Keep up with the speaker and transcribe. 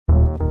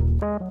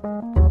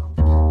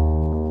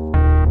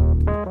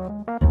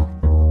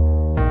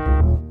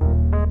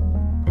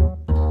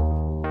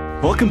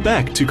Welcome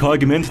back to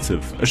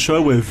Cargumentative, a show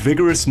where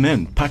vigorous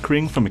men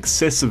puckering from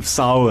excessive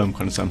sourworm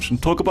consumption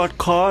talk about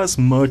cars,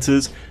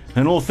 motors,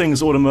 and all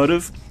things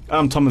automotive.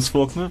 I'm Thomas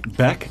Faulkner,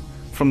 back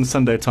from the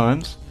Sunday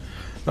Times.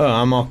 Oh,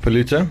 I'm Mark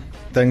Paluta.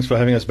 Thanks for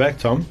having us back,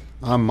 Tom.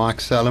 I'm Mike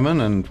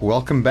Salomon, and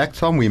welcome back,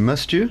 Tom. We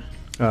missed you.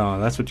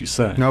 Oh, that's what you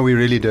say. No, we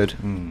really did.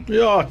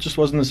 Yeah, it just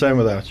wasn't the same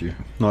without you.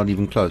 Not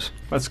even close.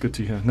 That's good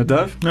to hear.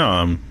 Nadav? No,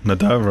 I'm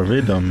Nadav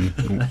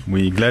Ravid.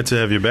 We're glad to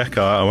have you back.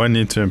 I won't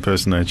need to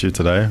impersonate you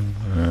today.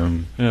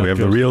 We have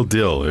the real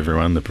deal,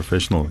 everyone. The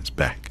professional is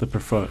back.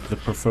 Preferred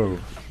professional.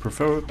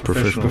 Preferred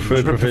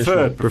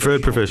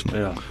professional.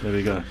 Yeah, there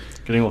we go.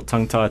 Getting all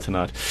tongue-tied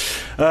tonight.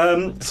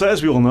 So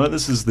as we all know,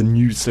 this is the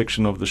news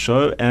section of the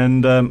show,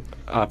 and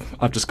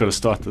I've just got to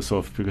start this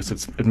off because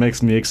it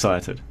makes me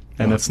excited.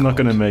 And it's not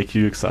going to make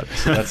you excited.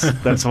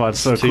 That's why it's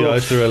so cool.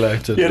 Toyota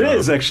related. Yeah, it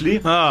is actually.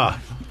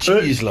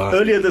 Jeez,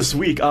 earlier this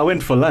week, I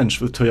went for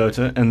lunch with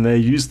Toyota, and they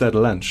used that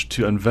lunch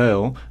to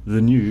unveil the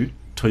new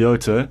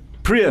Toyota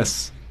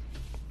Prius.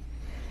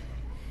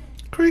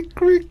 Creak,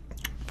 creak.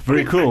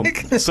 Very cool.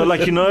 So,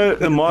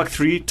 the Mark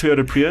III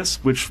Toyota Prius,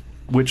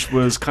 which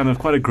was kind of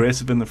quite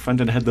aggressive in the front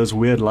and had those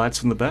weird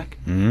lights in the back.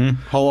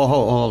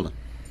 Hold on.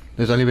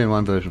 There's only been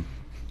one version.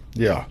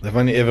 Yeah, they've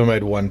only ever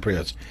made one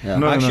Prius. Yeah.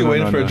 I actually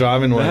went for a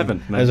drive-in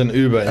one as an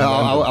Uber.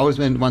 I was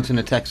once in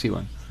a taxi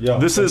one. Yeah,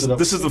 this is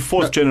the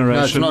fourth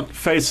generation not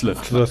facelift.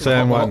 It's the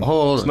same one.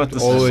 It's not the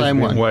same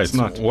one. Wait, it's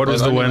not. What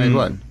was the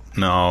one?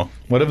 No.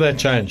 What have they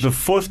changed? The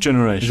fourth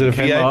generation Is it a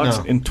came V8 out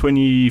now? in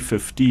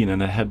 2015,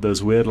 and it had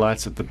those weird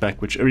lights at the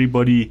back, which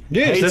everybody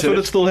hated. That's what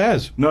it still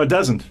has. No, it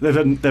doesn't.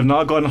 They've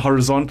now gone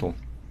horizontal.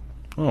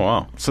 Oh,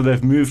 wow. So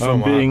they've moved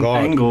from my being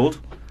God. angled.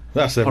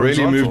 Yes, they've really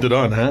Horizontal. moved it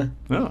on, huh?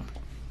 Yeah.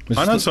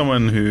 I know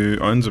someone who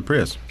owns a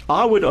Prius.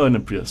 I would own a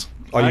Prius.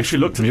 I actually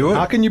looked at it.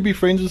 How can you be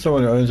friends with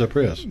someone who owns a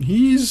Prius?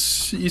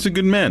 He's a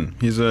good man.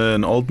 He's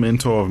an old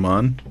mentor of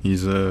mine.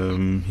 He's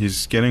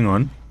getting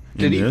on.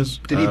 Did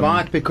he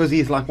buy it because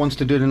he's wants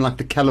to do it in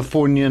the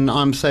Californian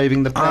I'm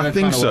saving the planet? I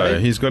think kind of so.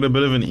 way? He's got a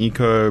bit of an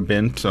eco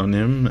bent on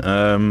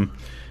him.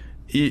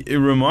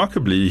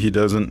 Remarkably, he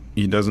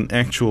doesn't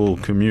actual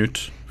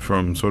commute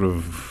from sort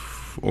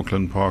of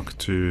Auckland Park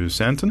to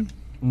Sandton.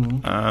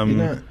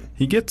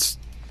 He gets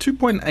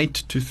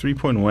 2.8 to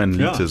 3.1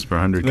 liters per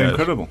 100 They're k's.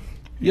 incredible.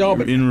 Yeah,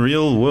 but In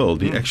real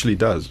world, he actually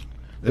does.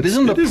 it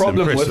isn't the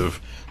problem impressive.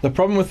 the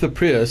problem with the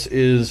Prius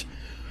is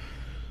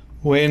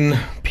when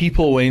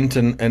people went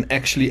and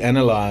actually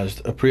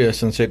analyzed a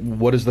Prius and said,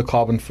 what is the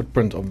carbon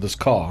footprint of this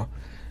car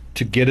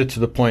to get it to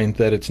the point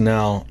that it's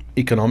now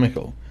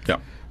economical? Yeah.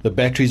 The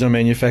batteries are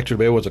manufactured,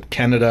 where was it?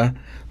 Canada.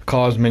 The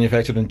cars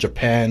manufactured in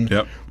Japan.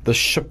 Yep. The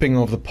shipping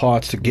of the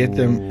parts to get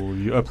them. Ooh,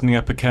 you're opening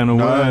up a can of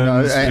No,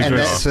 worms. and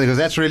because- because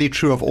that's really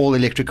true of all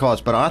electric cars.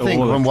 But I think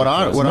All from what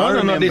I electric cars.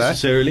 remember, not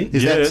necessarily.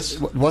 is Yes.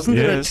 that wasn't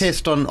there a Yes.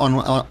 test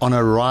on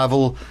a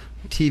rival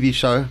TV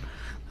show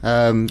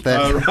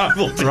that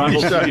Rival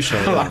Rival TV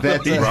show.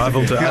 that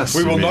Rival to us.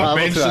 We will you mean. not Rival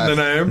to mention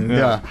the us. name.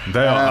 yeah.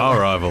 They are our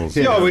rivals.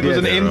 Yeah, it was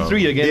an they're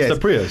M3 against Yes. the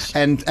Prius.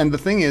 And the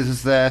thing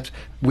is that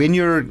when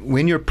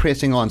you're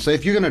pressing on, so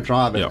if you're going to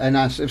drive it, Yep. and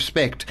I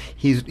suspect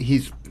he's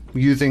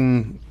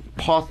using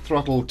part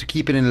throttle to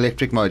keep it in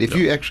electric mode. If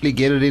you actually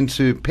get it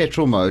into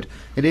petrol mode,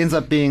 it ends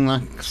up being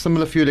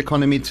similar fuel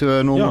economy to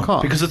a normal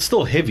car. because it's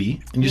still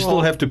heavy, and you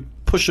still have to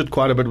push it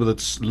quite a bit with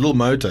its little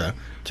motor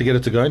to get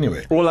it to go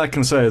anywhere. All I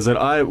can say is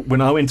that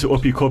when I went to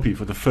Oppikopi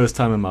for the first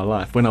time in my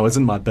life, when I was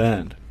in my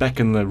band, back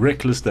in the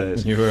Reckless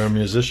days, You were a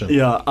musician.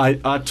 yeah,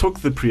 I took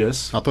the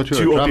Prius I thought you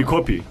to were a drummer.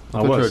 Oppikopi. I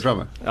thought you were a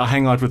drummer. I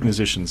hang out with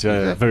musicians, yeah,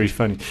 Okay. very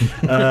funny.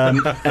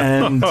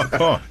 And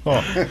Wow.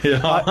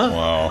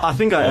 I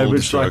think I Old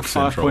averaged joke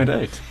central.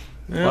 5.8.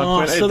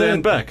 5.8 there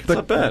and back. It's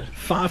not bad.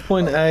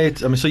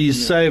 5.8. I mean, so you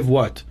save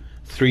what?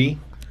 3?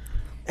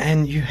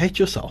 And you hate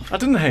yourself. I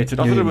didn't hate it.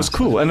 I thought it was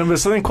cool. And there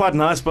was something quite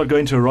nice about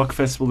going to a rock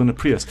festival in a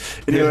Prius.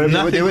 Anyway,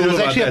 nothing There cool was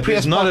about actually a that. Prius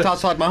There's not parked a-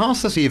 outside my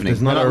house this evening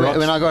There's not when a rock-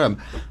 when I got him.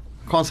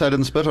 Can't say I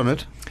didn't spit on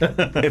it.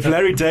 if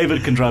Larry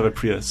David can drive a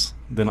Prius,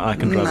 then I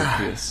can drive a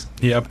Prius.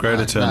 He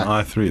upgraded to an No.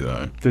 i3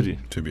 though. Did he?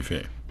 To be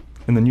fair.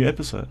 In the new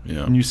episode?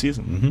 Yeah. New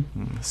season?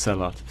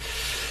 Sellout.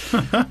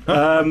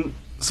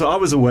 So I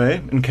was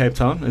away in Cape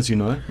Town, as you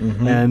know,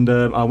 and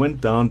I went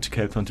down to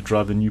Cape Town to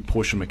drive the new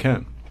Porsche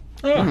Macan.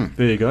 There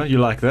you go. You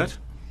like that?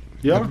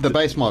 Yeah. The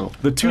base model.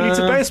 The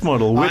 2-litre base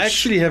model, which... I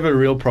actually have a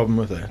real problem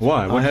with that.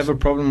 Why? I What have a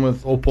problem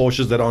with all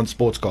Porsches that aren't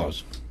sports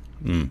cars.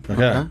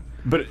 Okay.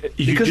 But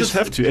you Because just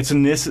it's- have to.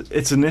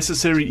 It's a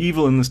necessary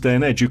evil in this day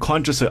and age. You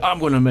can't just say, I'm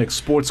going to make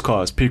sports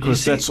cars,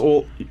 because see- that's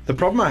all... The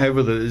problem I have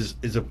with it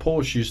is a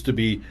Porsche used to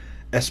be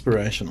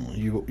aspirational.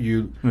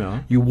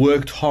 Yeah. You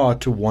worked hard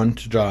to want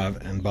to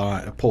drive and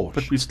buy a Porsche.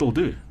 But we still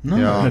do. no,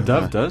 Yeah.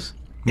 Nadav does.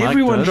 Mike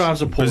everyone does.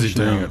 drives a Busy Porsche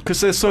doing now. it. Because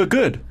they're so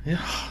good. They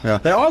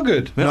are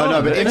good. They No,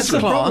 are. but That's X the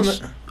problem class.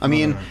 that- I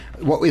mean,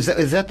 what is that?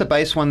 Is that the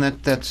base one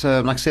that's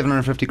like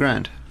 750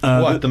 grand?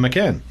 What, the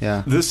Macan?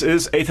 Yeah. This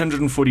is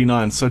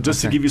 849. So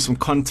just to Okay. give you some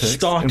context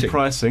Starting. in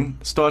pricing,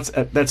 that's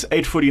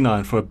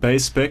 849 for a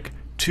base spec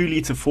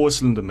 2-liter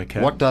 4-cylinder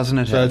Macan. What doesn't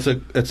it So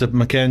have? it's a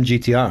Macan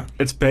GTR.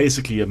 It's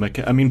basically a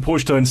Macan. I mean,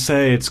 Porsche don't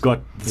say it's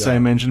got the Yeah.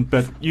 same engine,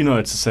 but you know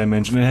it's the same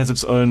engine. It has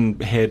its own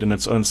head and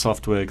its own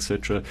software,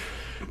 etc.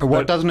 But what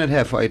but- doesn't it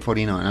have for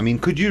 849? I mean,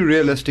 could you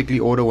realistically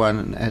order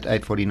one at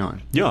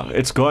 849? Yeah,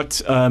 it's got.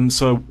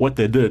 So what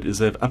they did is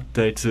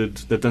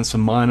they've done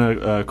some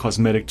minor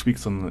cosmetic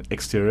tweaks on the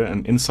exterior,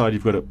 and inside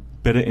you've got a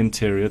better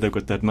interior. They've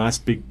got that nice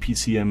big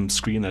PCM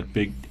screen, that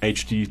big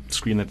HD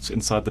screen that's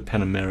inside the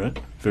Panamera.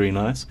 Very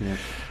nice. Yeah.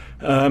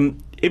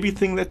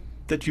 Everything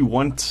that you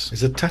want.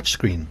 It's a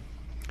touchscreen.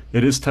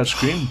 It is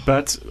touchscreen,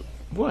 but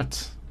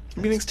what?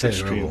 Everything's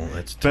touchscreen.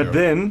 That's But terrible.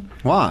 then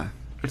Why?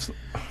 it's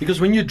Because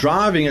when you're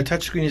driving, a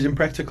touchscreen is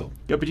impractical.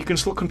 yeah, but you can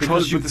still control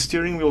Because it with the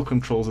steering wheel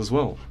controls as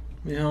well.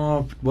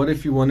 Yeah, but what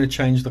if you want to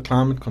change the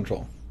climate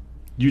control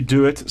You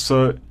do it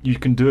so you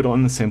can do it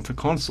on the center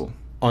console.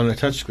 on a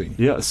touchscreen?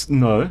 Yes,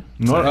 no,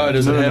 not. Oh,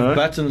 does no, it no, have no.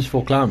 buttons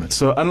for climate?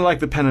 So unlike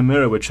the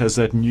Panamera, which has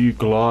that new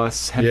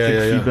glass haptic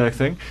Yeah. feedback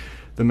thing,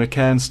 the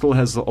Macan still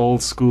has the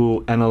old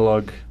school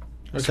analog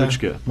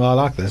switchgear. Well, I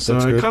like that. So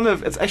That's it good. kind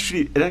of it's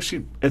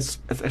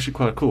actually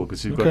quite cool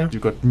because Okay.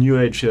 you've got new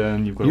age here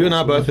and you've got You and I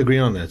also- both agree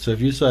on that. So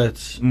if you say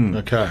it's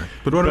okay,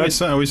 But what are we But-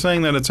 saying? Are we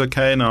saying that it's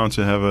okay now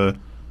to have a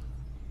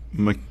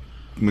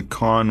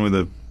Macan with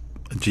a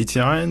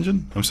GTI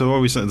engine? So what are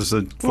we saying? This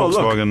is a Well, look.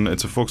 Volkswagen.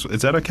 It's a Volkswagen.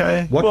 Is that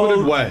okay? what would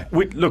it weigh?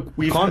 We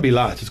It can't be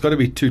light. It's got to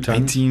be 2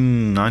 tons.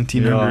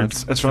 1900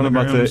 Yeah, it's around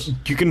about kilograms? the.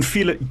 You can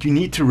feel it. You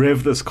need to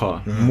rev this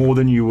car more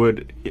than you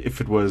would if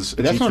it was.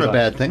 But that's not a GTI.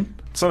 bad thing.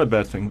 It's not a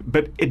bad thing,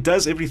 but it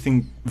does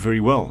everything very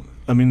well.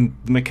 I mean,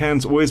 the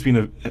Macan's always been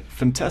a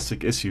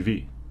fantastic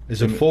SUV.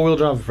 Is it 4-wheel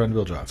drive or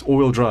front-wheel drive? It's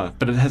all-wheel drive,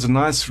 but it has a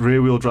nice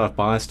rear-wheel drive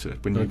bias to it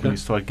when Okay. you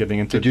start getting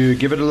into Did you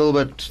give it a little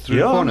bit through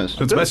the corners?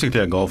 So it's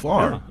basically a Golf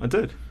R. Yeah, I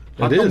did.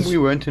 How It come is. we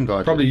weren't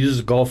invited? Probably uses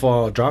a Golf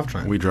R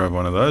drivetrain. We drove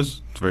one of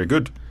those. It's very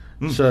good.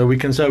 So we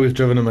can say we've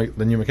driven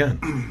the new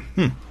Macan.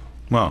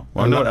 Wow. I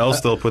wonder what else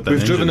they'll put that We've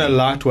engine driven a in.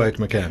 lightweight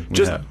Macan. We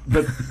Just, have.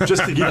 but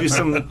just to give you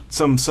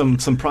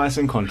some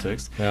pricing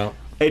context, Yeah.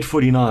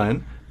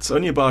 849. It's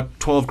only about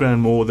 12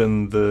 grand more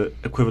than the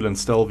equivalent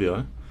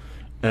Stelvio,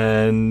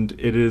 and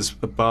it is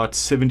about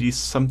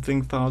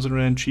 70-something thousand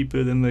rand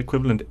cheaper than the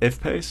equivalent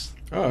F-Pace.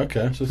 Oh,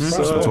 okay. So it's So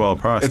priced it's well. well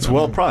priced. It's then.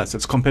 well priced.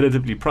 It's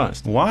competitively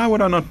priced. Why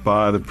would I not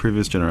buy the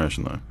previous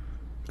generation though?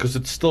 Because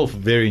it's still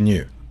very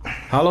new.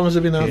 How long has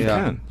it been out?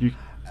 Yeah.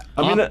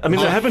 Man, I mean,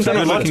 they haven't done a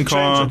lot to Good-looking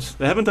car. change it.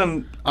 They haven't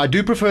done. I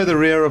do prefer the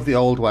rear of the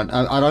old one.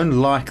 I don't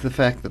like the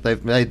fact that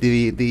they've made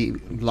the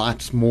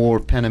lights more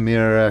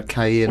Panamera,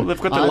 Cayenne. Well,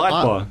 they've got the light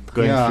bar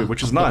going through,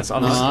 which is nice. I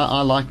No, like it.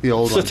 I like the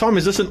old So one. Tom,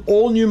 is this an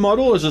all-new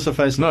model or is this a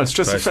facelift? No, it's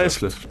just a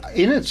Facelift. facelift.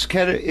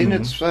 In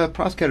its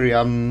price category,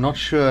 I'm not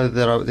sure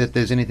that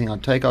there's anything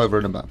I'd take over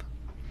and above,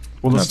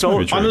 Well, the That's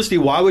maybe Stel true. Honestly,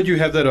 why would you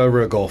have that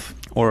over a Golf?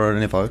 or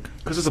an Evoque.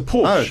 because it's a Oh,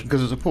 Porsche.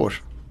 because it's a Porsche.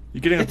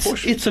 You're getting a It's,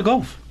 Porsche. it's a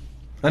Golf.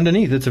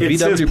 Underneath, it's a it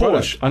says VW Porsche.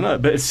 product. I know,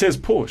 but it says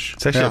Porsche.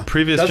 It's actually Yeah. a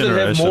previous Does it have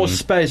generation. more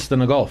space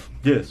than a Golf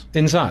Yes.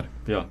 inside?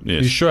 Yeah.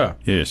 Yes. You sure?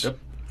 Yes. Yep.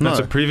 That's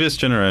No. a previous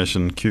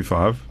generation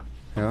Q5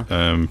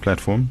 Yeah.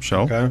 platform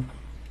shell Okay.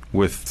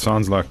 with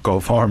sounds like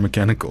Golf R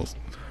mechanicals.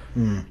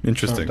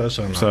 Interesting. Does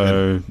sound like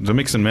So the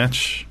mix and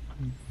match,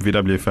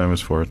 VW famous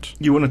for it.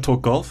 You want to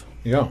talk golf?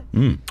 Yeah.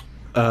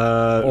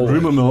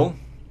 Rumor mill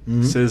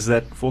says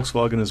that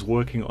Volkswagen is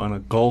working on a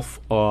Golf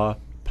R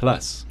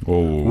Plus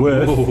Oh,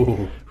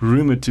 with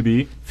rumored to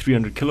be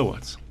 300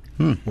 kilowatts.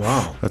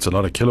 Wow. that's a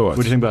lot of kilowatts.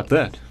 What do you think about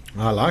that?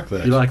 I like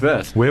that. You like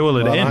that? Where will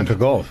it I end? like a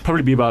Golf.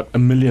 Probably be about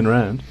R1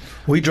 million.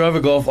 We drove a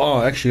Golf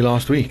R actually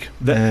last week.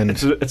 And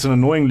It's an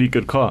annoyingly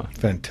good car.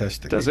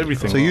 fantastic. Does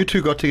everything. So you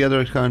two got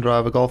together to go and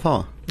drive a Golf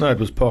R? No, it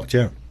was parked,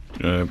 yeah.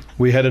 Uh,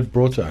 We had it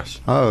brought to us.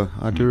 Oh,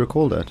 I do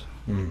recall that.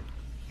 It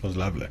was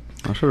lovely.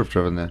 I should have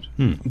driven that.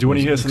 Do you want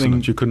to hear excellent.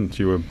 something? You couldn't.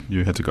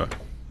 You had to go.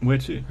 Where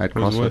to? At It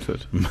was CrossFit. worth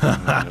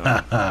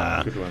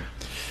it. Good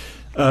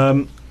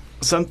one.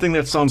 Something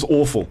that sounds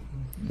awful,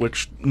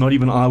 which not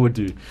even I would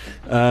do.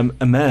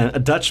 A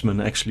Dutchman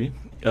actually,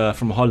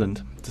 from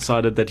Holland,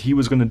 decided that he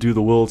was going to do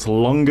the world's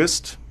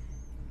longest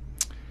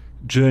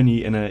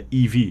journey in an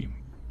EV,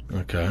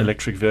 Okay.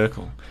 electric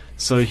vehicle.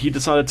 So he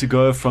decided to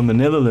go from the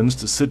Netherlands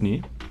to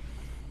Sydney,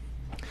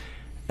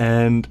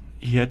 and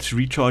he had to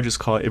recharge his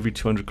car every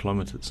 200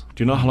 kilometers.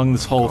 Do you know how long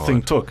this whole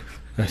thing took?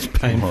 That's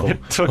painful. It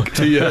took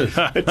 2 years.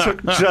 It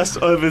took just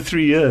over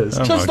 3 years.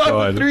 Oh Just my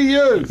over God. 3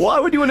 years. Why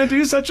would you want to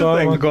do such a Oh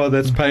thing? my god,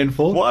 that's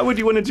painful. Why would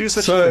you want to do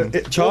such a So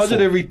thing? charge Awful.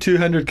 it every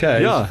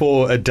 200k Yeah.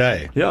 for a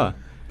day. Yeah.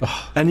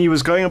 And he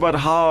was going about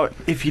how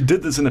if he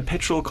did this in a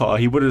petrol car,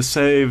 he would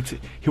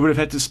have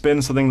had to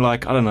spend something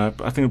like, I don't know,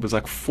 I think it was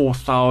like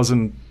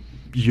 4,000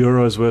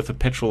 euros worth of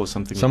petrol or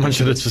something. Someone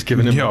should have just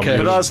given him Yeah, cash.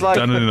 But I was like-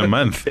 done it in a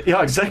month.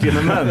 Yeah, exactly, in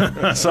a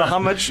month. So how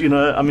much,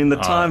 the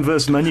time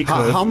versus money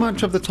curve. How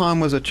much of the time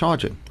was it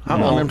charging?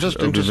 I'm just It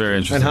was interested. very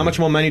interesting. And how much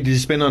more money did he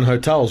spend on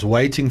hotels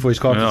waiting for his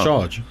car Yeah. to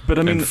charge? But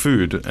I mean, and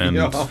food and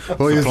Yeah.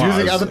 Well, he was supplies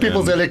using other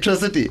people's and-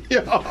 electricity.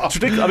 it's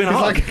ridiculous. I mean, He's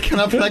how, like, can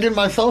I plug in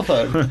my cell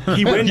phone?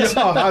 he went.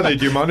 Hi there,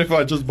 do you mind if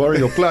I just borrow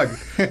your plug?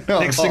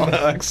 Next thing,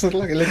 it's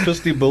like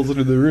electricity bills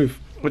through the roof.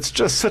 It's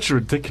just such a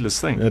ridiculous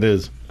thing. It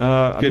is.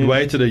 I If he'd mean,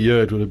 waited a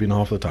year, it would have been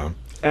half the time.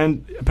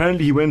 and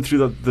apparently he went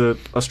through the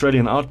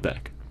Australian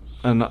outback.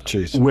 And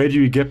Jeez. where do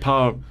you get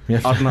power You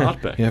have out in the to-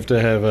 outback? You have to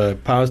have a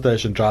power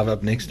station drive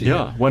up next to you.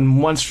 Yeah, one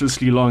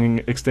monstrously long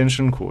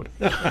extension cord.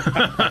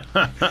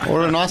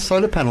 Or a nice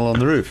solar panel on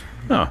the roof.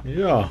 Oh,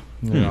 Yeah.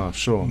 Yeah,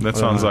 sure. that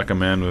sounds like a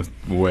man with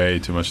way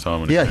too much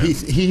time on his Yeah,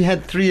 hands. he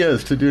had 3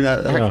 years to do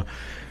that. Yeah.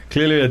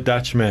 Clearly a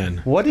Dutch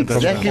man. What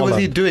exactly was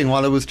he Holland. doing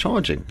while it was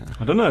charging?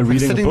 I don't know,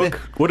 reading a sitting book.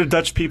 there- What do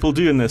Dutch people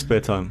do in their spare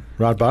time?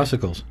 Ride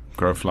bicycles.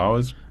 Grow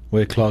flowers.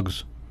 Wear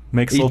clogs.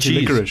 Make Eat salty cheese.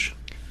 licorice.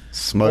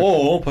 Smoke.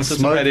 Or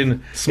participate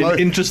in Smoke.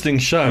 interesting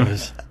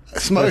shows.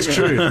 Smoke. That's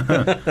true.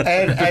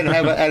 and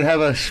have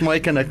a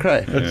smoke and a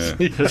crack.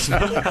 Yeah.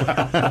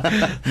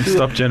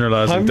 Stop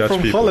generalizing I'm Dutch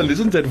from people. Holland,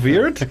 isn't that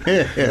weird?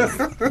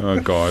 Oh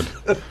God.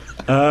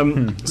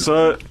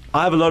 So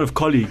I have a lot of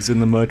colleagues in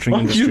the motoring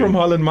Aren't industry. you from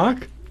Holland,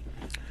 Mark?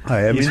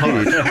 I am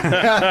indeed.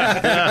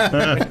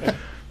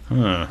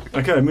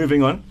 Okay,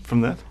 moving on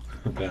from that.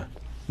 Okay.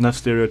 Enough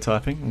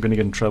stereotyping. I'm going to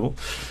get in trouble.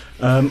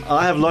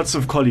 I have lots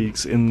of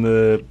colleagues in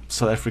the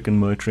South African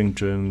motoring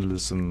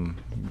journalism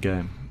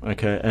game.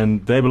 Okay,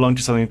 and they belong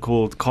to something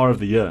called Car of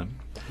the Year.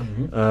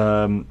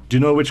 Do you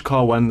know which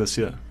car won this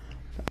year?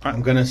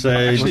 I'm going to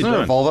say Actually,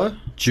 Wasn't it a Volvo?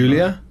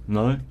 Julia.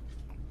 No.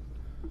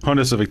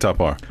 Honda Civic Type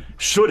R.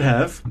 Should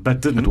have,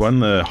 but didn't. It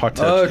won the hot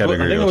touch Oh, I category.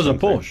 think it or was a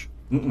something. Porsche.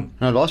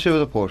 No, last year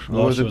was a Porsche. Or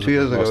Last was year it was 2 a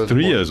years Porsche. ago? It was a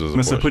 3 Porsche. years was a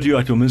Must I Porsche. put you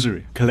out your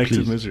misery, collective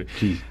Please, misery.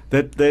 please.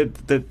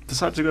 They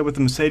decided to go with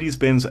the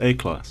Mercedes-Benz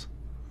A-Class.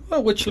 Oh,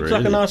 which looks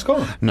like a Really? nice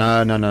car.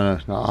 No.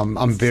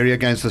 I'm very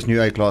against this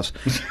new A-Class.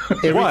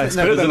 Why? It's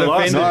better than the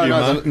last offended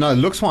one. you, man? No,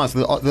 looks-wise,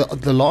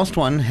 the last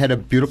one had a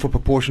beautiful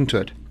proportion to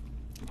it.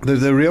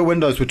 The rear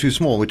windows were too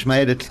small, which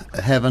made it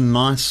have a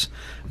nice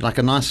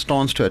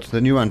stance to it.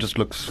 The new one just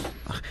looks,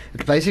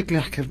 it's basically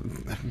like a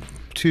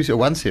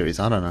 1 series.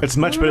 I don't know. It's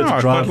much better No, to I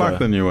drive. quite like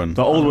though. the new one.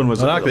 The old one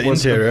was I like the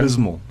was interior.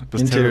 abysmal. It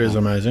was Interior is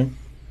terrible. amazing.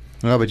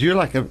 No, but you're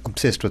like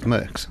obsessed with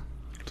Mercs,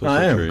 It's also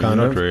I am, true. kind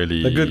You're of. not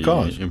really They're good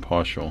cars.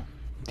 impartial.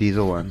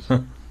 diesel ones.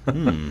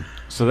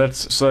 So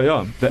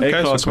yeah, the Okay,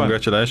 A-Class so one.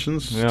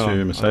 congratulations Yeah, I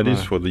to Mercedes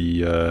know. for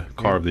the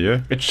car of the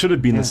year. It should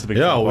have been the Civic.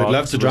 Yeah, Type we'd R,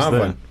 love to it was drive there.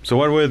 one. So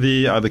what were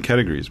the other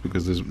categories?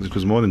 Because it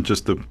was more than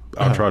just the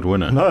outright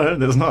winner. No,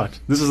 there's not.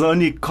 This is the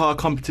only car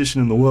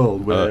competition in the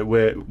world where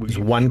There's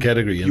one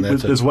category, and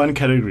that's there's it. one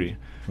category.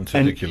 It's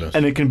And, ridiculous.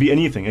 and it can be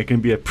anything. It can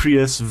be a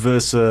Prius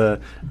versus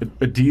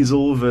a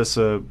diesel versus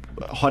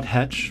a hot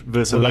hatch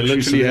versus Well, a they luxury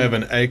literally saloon. have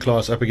an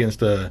A-Class up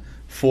against a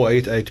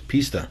 488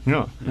 Pista.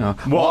 Yeah. Yeah.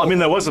 Well, I mean,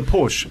 there was a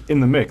Porsche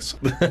in the mix.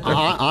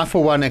 I,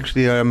 for one,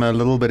 actually am a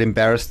little bit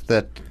embarrassed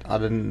that I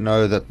didn't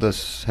know that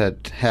this had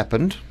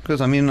happened.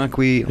 Because, I mean, like,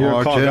 we You're a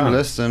are car guy.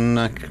 journalists and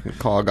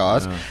car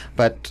guys.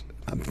 But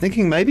I'm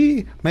thinking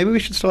maybe we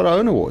should start our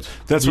own awards.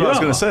 That's what I was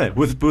Yeah. going to say.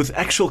 With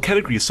actual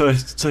categories. So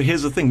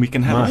here's the thing: we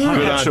can have Nice. a hot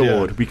Good hatch idea.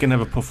 award. We can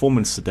have a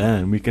performance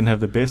sedan. We can have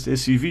the best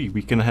SUV.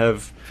 We can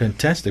have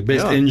Fantastic.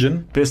 Best Yeah.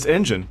 engine. best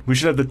engine. We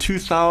should have the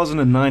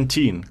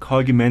 2019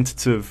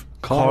 Cargumentative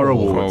Car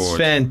Awards. Awards.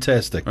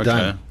 Fantastic. Okay.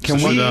 Done. Can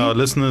so should we- our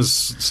listeners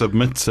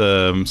submit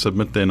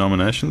their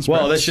nominations?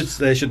 Well, perhaps?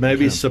 they should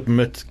maybe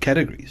submit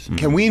categories.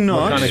 Can we What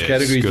not? kind of Yes,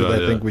 categories good do they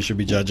idea. think we should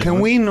be judging? Can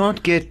on? we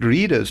not get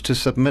readers to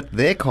submit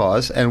their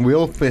cars and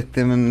we'll pick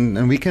them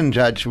and we can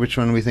judge which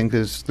one we think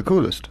is the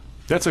coolest?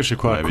 That's actually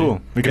quite Maybe.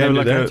 cool. We Can have do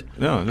like that.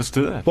 yeah, let's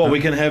do that. Well, we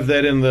can have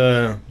that in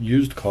the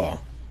used car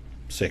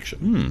section.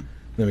 Hmm.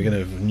 Then we can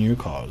have new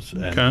cars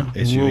and Okay.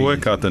 SUVs. We'll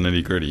work out the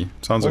nitty gritty.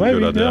 Sounds Well, like a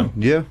good maybe,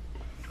 idea.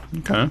 Yeah.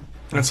 Okay.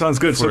 That sounds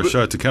good. For So a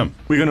show to come.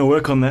 we're going to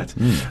work on that.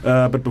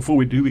 But before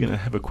we do, we're going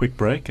to have a quick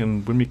break.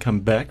 And when we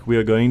come back, we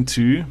are going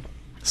to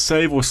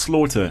save or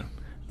slaughter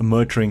a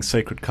motoring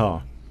sacred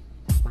car.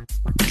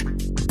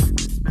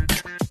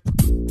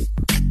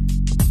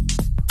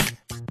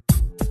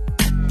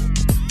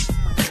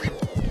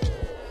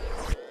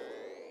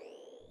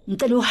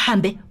 Ngicela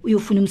uhambe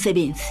uyofuna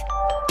umsebenzi.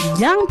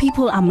 Young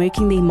people are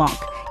making their mark.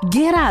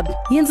 Get up,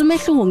 yenza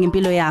umehluko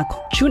ngempilo yakho.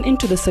 Tune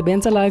into the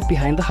Sebenza Live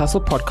Behind the Hustle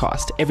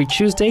podcast every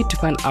Tuesday to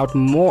find out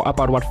more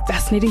about what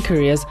fascinating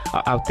careers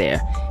are out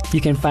there.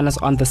 You can find us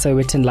on the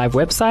Sowetan Live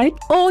website.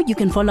 Or you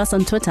can follow us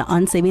on Twitter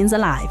on Sebenza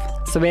Live.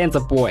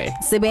 Sebenza boy.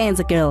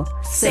 Sebenza girl.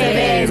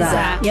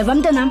 Sebenza. Yeva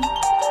mntanami.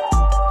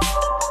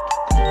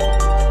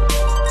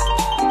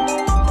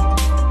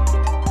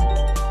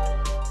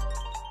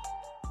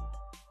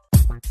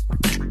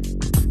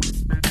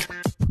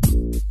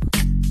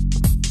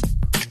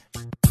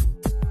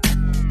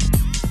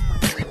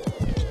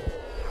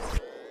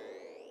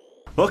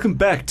 Welcome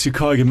back to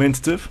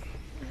Cargumentative.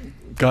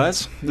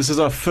 Guys, this is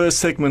our first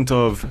segment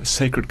of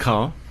Sacred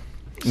Cow.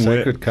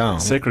 Sacred cow.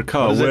 Sacred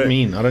cow. What does that where-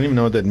 mean? I don't even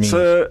know what that means.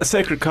 So a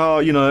sacred cow,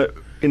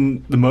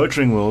 in the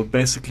motoring world,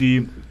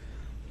 basically,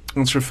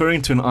 it's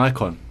referring to an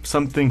icon,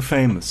 something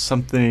famous,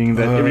 something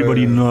that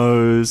everybody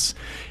knows,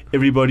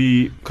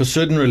 everybody. Because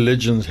certain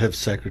religions have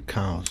sacred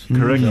cows.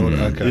 Correct. Is that what-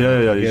 okay.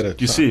 Yeah. Get You,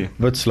 it. you see,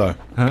 Bit slow.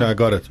 Huh? Okay, I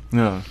got it.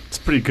 yeah, it's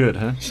pretty good,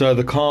 huh? So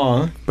the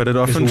car. But it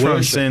often It's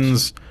worshipped.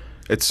 transcends.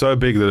 It's so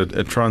big that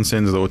it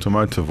transcends the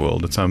automotive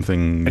world. It's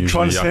something It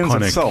usually transcends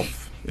iconic. itself.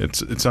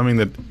 It's something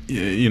that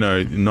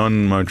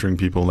non-motoring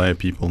people, lay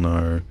people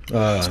know.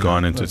 It's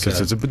gone into. okay.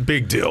 It's a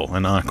big deal,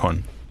 an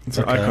icon. It's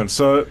an Okay. icon.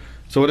 So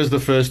So what is the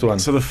first one?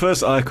 the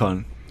first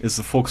icon is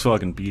the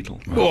Volkswagen Beetle,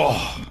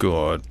 Oh,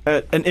 God.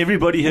 and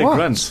everybody here What?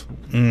 grunts.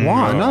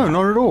 Why? No,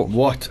 not at all.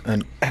 what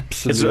an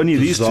absolute It's only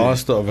these two.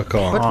 disaster of a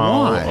car. But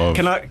why? Oh,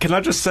 Can I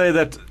just say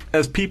that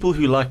as people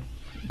who like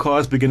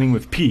cars beginning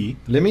with P,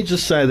 Let me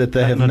just say that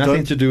they have No, nothing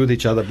don't- to do with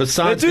each other.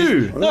 Besides, They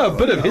do. No, a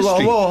bit of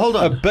history. Well, hold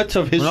on. A bit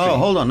of history. No,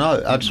 hold on.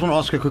 No, I just want to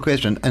ask a quick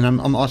question, and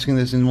I'm asking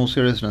this in more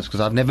seriousness because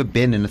I've never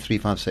been in a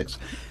 356.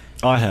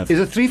 I have. Is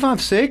a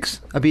 356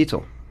 a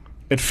Beetle?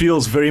 It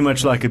feels very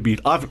much like a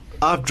Beetle.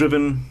 I've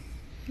driven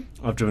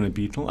a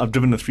Beetle. I've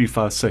driven a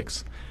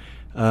 356.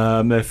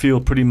 They feel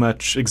pretty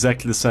much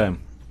exactly the same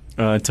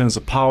in terms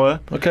of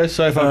power. Okay,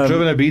 so if I've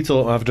driven a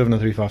Beetle, I've driven a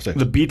 356.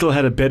 The Beetle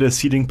had a better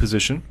seating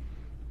position.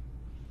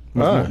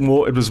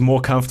 Oh. It was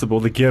more comfortable.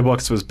 The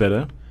gearbox was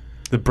better.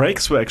 The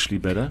brakes were actually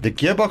better. The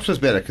gearbox was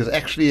better because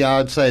actually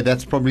I'd say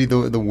that's probably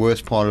the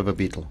worst part of a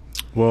Beetle.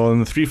 Well, in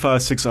the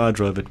 356 I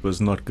drove, it was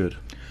not good.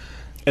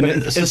 And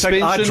But in fact,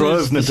 I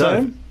drove the Nadal.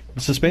 same. The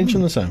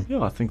suspension the same.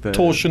 Yeah, I think that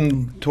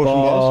Torsion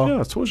bars?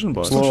 Yeah, torsion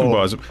bars. Torsion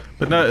bars.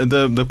 But no,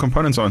 the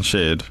components aren't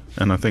shared.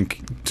 And I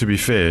think, to be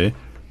fair,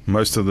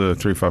 most of the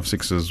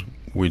 356s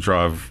we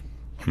drive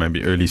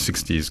maybe early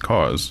 60s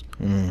cars.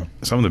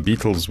 Some of the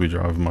Beetles we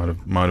drive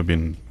might have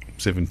been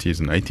 70s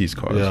and 80s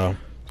cars. Yeah.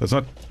 So it's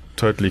not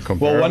totally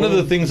comparable. Well, one of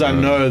the things I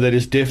know that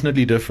is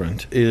definitely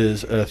different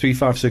is a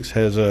 356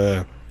 has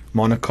a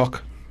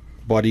monocoque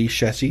body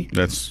chassis,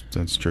 That's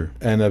true.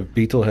 and a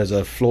Beetle has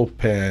a floor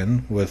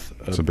pan with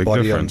It's a a big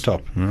body difference. on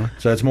top. Yeah.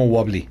 So it's more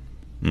wobbly.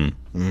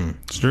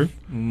 It's true.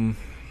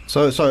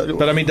 So,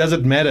 But I mean, does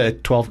it matter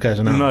at 12 k's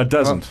an hour? No, it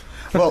doesn't.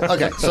 well,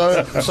 okay.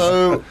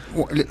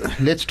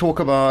 Let's talk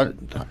about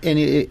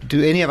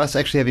do any of us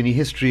actually have any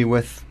history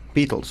with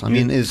Beetles? I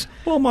mean,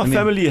 Well, my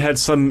family had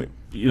some,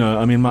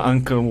 my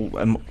uncle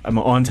and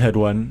my aunt had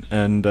one,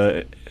 and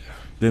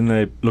then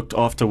they looked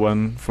after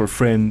one for a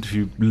friend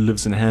who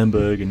lives in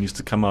Hamburg and used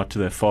to come out to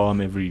their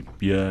farm every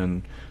year,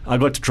 and I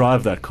got to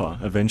drive that car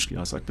eventually.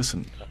 I was like,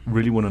 listen, I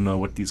really want to know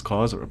what these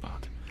cars are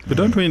about. But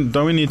don't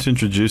we need to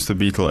introduce the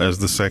Beetle as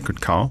the sacred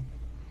cow?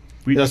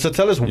 Yeah, so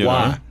tell us Yeah.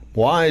 why.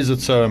 Why is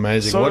it so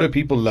amazing? So- what do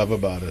people love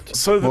about it?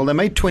 So well, they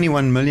made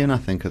 21 million, I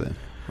think, of them.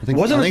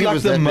 Wasn't I think it like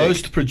was the that big.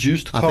 most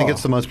produced car? I think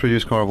it's the most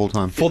produced car of all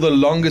time. for the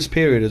longest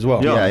period as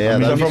well. Yeah, yeah, I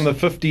mean, that so from is-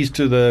 the 50s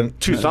to the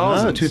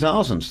 2000s. No,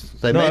 2000s.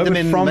 They No, made them but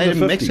in, from made the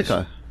them in 50s.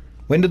 Mexico.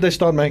 when did they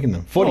start making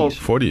them? 40s.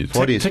 40s.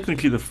 40s.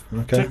 Technically,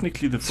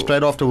 Okay.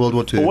 Straight after World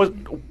War II. Or what,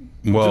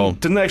 Well,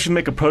 didn't they actually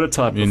make a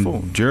prototype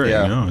before? during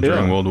Yeah.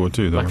 during Yeah. World War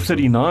II. Like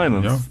 39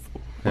 or Yeah.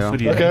 Yeah.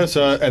 38. Okay,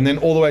 so and then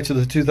all the way to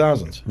the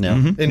 2000s Yeah.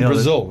 in Yeah,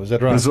 Brazil. Is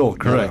that right? Brazil,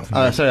 correct.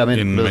 Sorry, I mean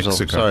In Brazil.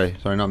 Mexico.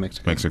 Sorry, not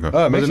Mexico. Mexico.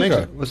 Oh, Was it Mexico.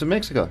 Mexico? Was it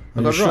Mexico? I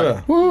Are got you it sure?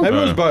 right. Woo. Maybe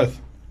it was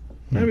both.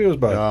 Maybe it was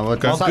both. Well, I'll the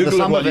Google it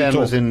summer while you van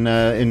talk. was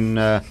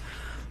in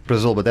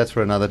Brazil, but that's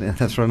for another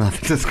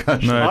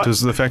discussion. No, it was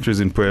the factories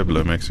in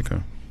Puebla,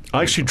 Mexico.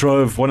 I actually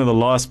drove one of the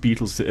last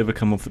Beetles to ever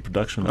come off the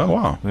production line. Oh,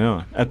 wow.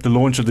 Yeah, at the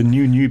launch of the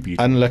new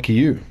Beetle. Unlucky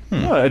you.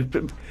 No,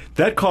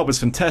 that car was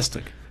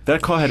fantastic.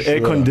 That car had air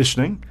Sure.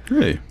 conditioning.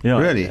 Really? Yeah,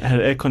 Really? it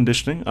had air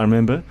conditioning. I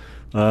remember.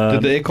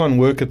 Did the aircon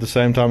work at the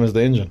same time as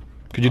the engine?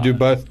 Could you do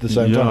both at the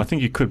same yeah, time? I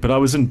think you could, but I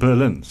was in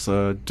Berlin,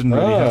 so I didn't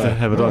really have to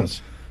have it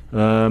nice.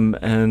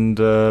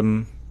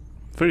 on.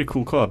 Very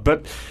cool car.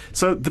 But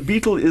so the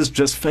Beetle is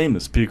just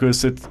famous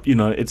because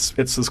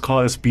it's this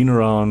car that's been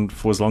around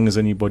for as long as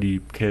anybody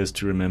cares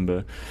to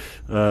remember.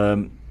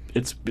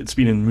 It's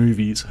been in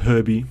movies.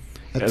 Herbie,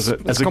 as a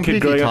kid completely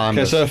growing up. Okay,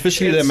 timeless. so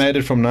officially they It's- made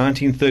it from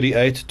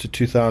 1938 to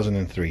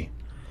 2003.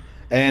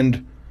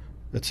 And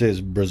it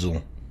says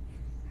Brazil.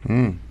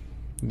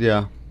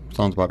 Yeah,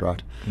 sounds about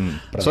right.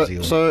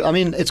 Brazil. So I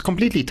mean, it's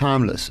completely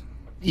timeless.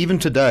 Even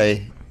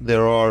today,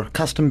 there are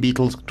custom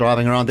Beetles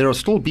driving around. There are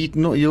still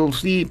you'll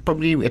see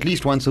probably at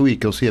least once a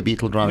week. You'll see a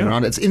Beetle driving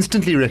around. It's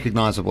instantly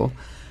recognizable,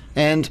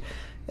 and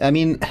I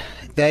mean,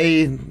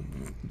 I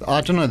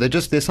don't know.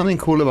 There's something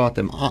cool about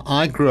them.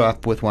 I grew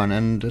up with one,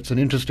 and it's an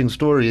interesting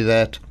story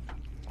that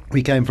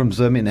we came from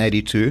Zim in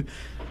 '82.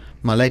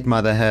 My late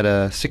mother had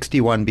a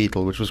 61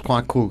 Beetle, which was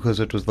quite cool because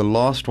it was the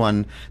last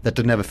one that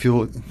didn't have a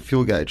fuel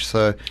gauge.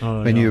 So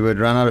when you would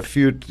run out of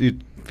fuel,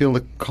 you'd feel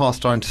the car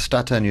starting to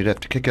stutter and you'd have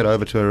to kick it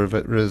over to a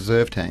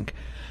reserve tank.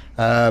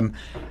 And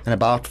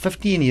about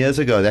 15 years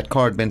ago, that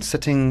car had been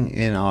sitting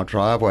in our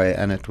driveway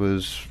and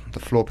the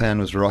floor pan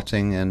was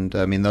rotting, and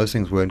I mean, those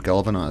things weren't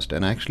galvanized.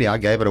 And actually, I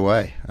gave it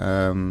away.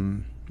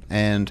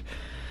 and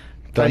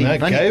They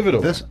gave it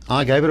away.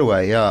 I gave it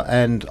away, yeah.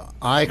 And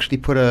I actually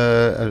put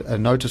a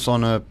notice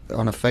on a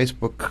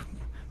Facebook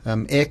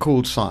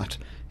air-cooled site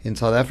in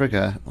South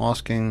Africa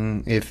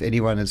asking if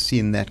anyone has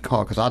seen that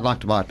car, because I'd like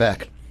to buy it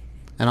back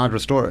and I'd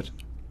restore it.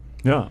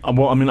 Yeah.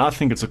 Well, I mean, I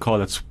think it's a car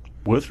that's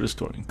worth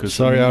restoring. Cause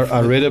Sorry, I mean,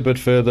 I read a bit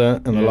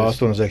further, and the Yes.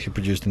 last one was actually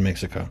produced in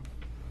Mexico.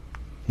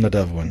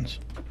 Nadav wins.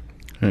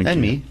 Thank And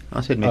you. me.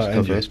 I said Mexico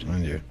and first. you.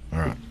 And you. All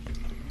right.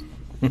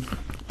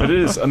 But it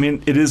is. I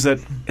mean, it's that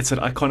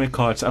iconic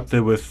car. It's up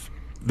there with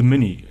the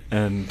Mini,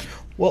 and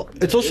Well,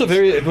 it's also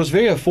it was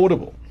very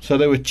affordable. So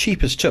they were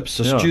cheap as chips.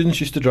 So Yeah. students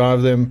used to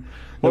drive them.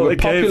 They Well, were it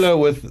gave- popular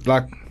with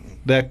like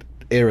that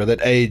era, that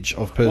age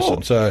of person.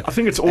 Well, so I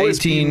think it's always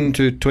 18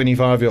 to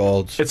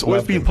 25-year-olds. it's always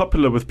loved been them.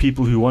 popular with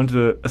people who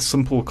wanted a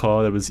simple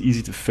car that was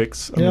easy to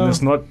fix. I Yeah. mean,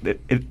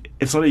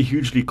 it's not a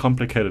hugely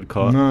complicated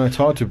car. No, it's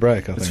hard to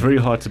break, I It's think. very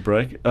hard to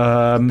break.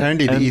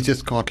 Apparently the and-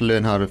 easiest car to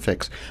learn how to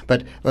fix.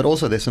 But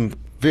also there's some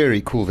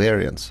very cool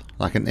variants,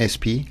 like an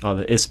SP. Oh,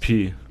 the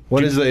SP.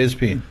 What is the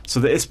SP? So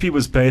the SP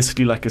was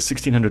basically like a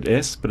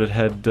 1600S, but it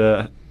had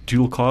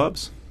dual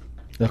carbs.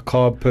 The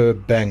carb per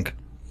bank,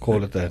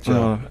 call it that.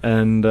 Yeah.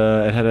 And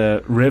it had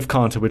a rev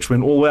counter which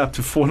went all the way up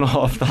to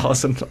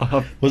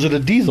 4,500. Was it a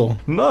diesel?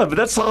 No, but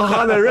that's how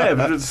high they rev.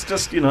 It's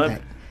just,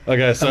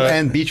 Okay, so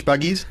And beach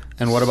buggies.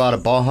 And what about a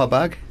Baja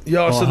bug?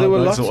 yeah, so Oh, there were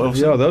those lots. are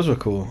awesome. Yeah, those were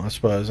cool. I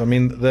suppose. I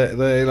mean,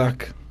 they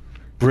like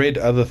bred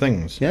other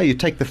things. Yeah, you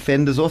take the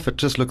fenders off, it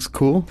just looks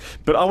cool.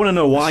 But I want to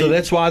know why. So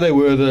that's why they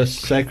were the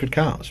sacred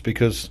cows,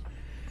 because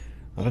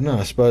I don't know.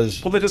 I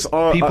suppose well, they just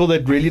are. people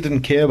that really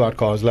didn't care about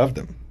cars loved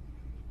them.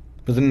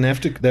 But they didn't have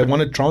to. They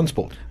wanted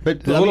transport. But,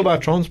 It was I all mean-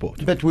 about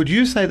transport. But would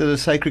you say that a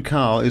sacred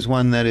cow is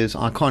one that is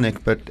iconic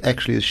but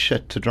actually is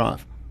shit to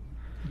drive?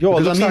 Yeah, it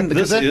Because, looks like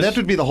because this is. that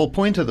would be the whole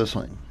point of this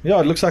thing. Yeah,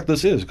 it looks like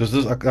this is, because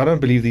I don't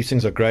believe these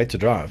things are great to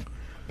drive,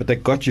 but they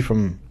got you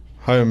from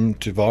home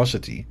to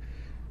varsity,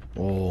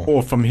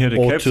 or from here to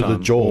or Cape to Town, the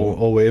jaw,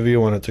 or wherever you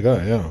wanted to go.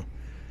 Yeah.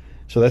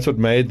 So that's what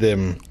made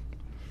them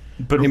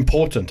But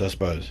important, I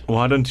suppose.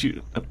 why don't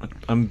you?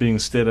 I'm being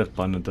stared at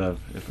by Nadav.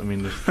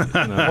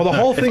 Well, the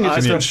whole thing is I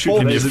just don't a shoot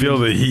Can you Is it- feel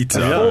the heat?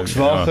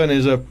 Volkswagen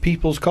is a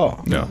people's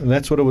car. Yeah. And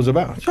that's what it was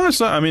about. No, it's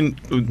not. I mean,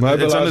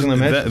 Mobilizing the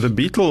masses. the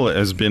Beetle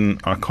has been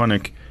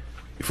iconic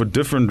for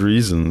different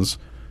reasons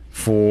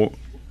for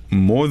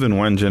more than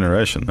one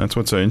generation. That's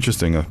what's so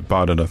interesting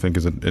about it. I think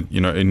is that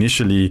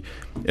initially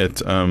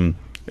it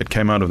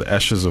came out of the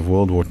ashes of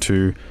World War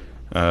II.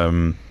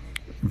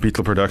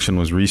 Beetle production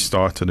was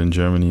restarted in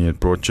Germany. It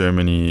brought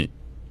Germany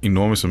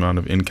enormous amount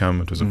of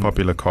income. It was a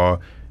popular car.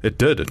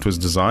 It was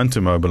designed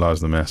to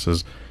mobilize the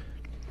masses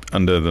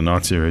under the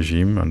Nazi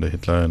regime, under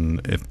Hitler, and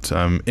it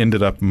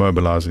ended up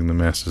mobilizing the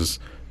masses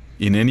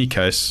in any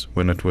case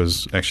when it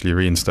was actually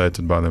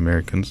reinstated by the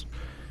Americans.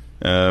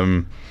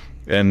 And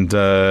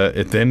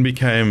it then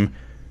became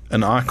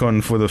an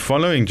icon for the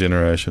following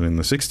generation in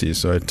the 60s.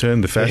 So it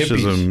turned the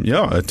fascism,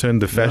 it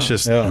turned the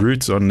fascist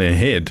roots on their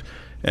head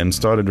and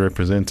started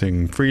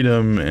representing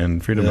freedom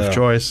and freedom of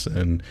choice.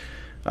 And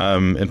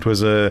it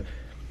was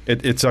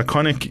it's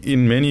iconic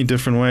in many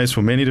different ways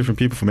for many different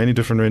people, for many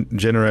different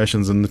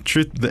generations. And the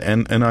truth,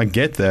 and I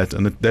get that,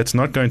 and that's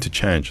not going to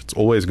change. It's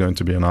always going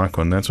to be an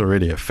icon. That's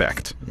already a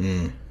fact.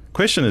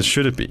 Question is,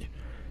 should it be?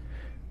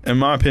 In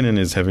my opinion,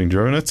 is having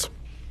driven it,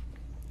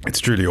 it's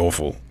truly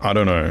awful. I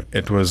don't know.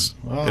 It was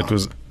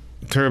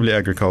terribly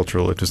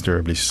agricultural. It was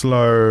terribly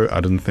slow. I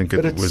didn't think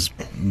it was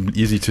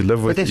easy to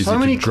live with, But there's easy so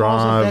many to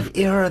drive. cars of that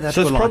era that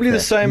So it's were probably like the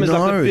that. same as like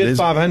No, the Fiat there's-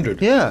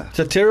 500. Yeah. It's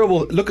a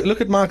terrible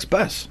look at Mark's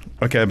bus.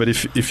 Okay, but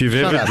if you've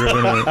ever up.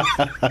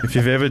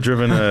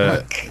 driven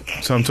a,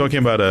 so I'm talking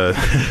about a,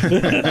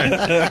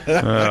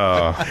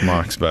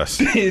 Mark's bus.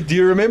 Do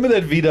you remember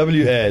that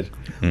VW ad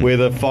where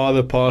the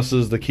father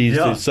passes the keys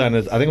to Yeah. his son?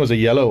 I think it was a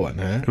yellow one,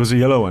 huh? It was a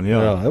yellow one,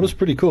 yeah. Yeah, that was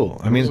pretty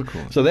cool. I mean,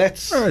 so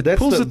that's It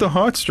pulls at the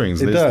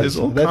heartstrings. It There's, does. there's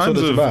all That's what kinds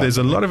it's of about. there's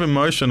a lot of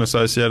emotion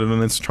associated,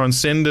 and it's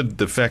transcended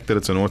the fact that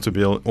it's an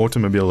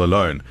automobile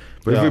alone.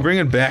 But if Yeah. we bring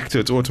it back to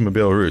its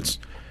automobile roots,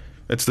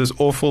 it's this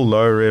awful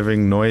low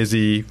revving,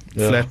 noisy,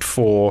 Yeah. flat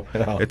four.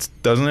 Yeah. It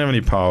doesn't have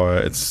any power.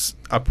 It's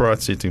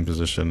upright seating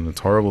position. It's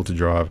horrible to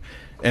drive.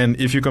 And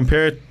if you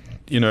compare it,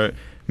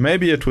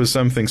 maybe it was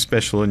something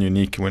special and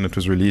unique when it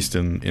was released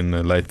in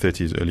the late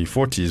 30s, early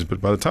 40s. But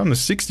by the time the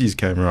 60s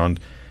came around,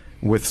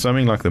 with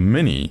something like the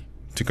Mini,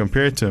 to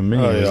compare it to a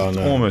Mini,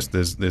 almost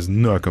there's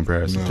no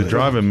comparison. To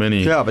drive a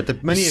Mini, Yeah, but the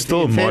Mini is if-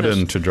 still in fairness-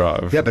 modern to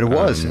drive. Yeah, but it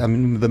was. I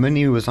mean, the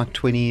Mini was like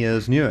 20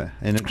 years newer,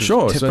 and it was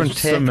Sure, so different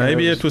tech. and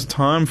maybe it was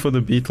time for the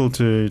Beetle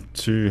to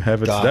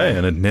have its Die. day,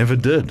 and it never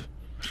did.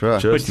 sure.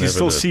 Just But you never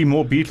still did. see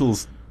more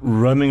Beetles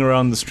roaming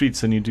around the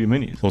streets than you do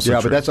Minis. Also Yeah,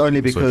 true. but that's only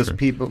Also because true.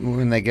 people,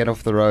 when they get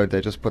off the road,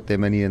 they just put their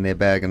Mini in their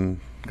bag and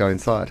go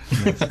inside.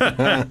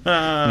 no,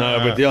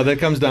 but yeah, that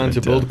comes down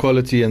to build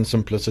quality and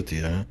simplicity.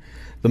 Huh?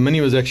 The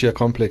Mini was actually a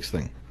complex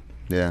thing.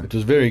 Yeah. It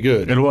was very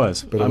good. It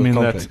was. But it I was mean,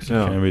 complex. that. It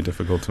Yeah. can be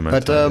difficult to But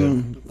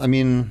maintain. I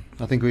mean,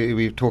 I think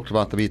we've talked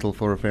about the Beetle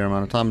for a fair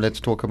amount of time. Let's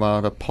talk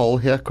about a poll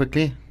here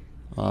quickly.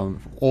 All those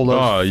Oh,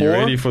 four. you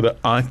ready for the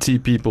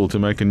IT people to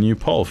make a new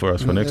poll for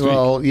us for next week?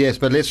 Well, yes,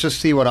 but let's just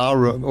see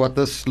what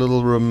this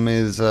little room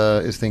is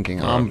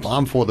thinking.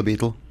 I'm for the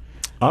Beetle.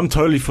 I'm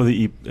totally for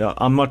the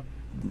I'm not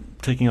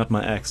taking out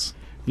my axe.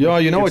 Yeah,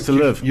 you know Gets what?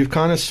 to live. You've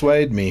kind of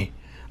swayed me.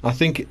 I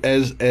think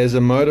as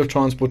a mode of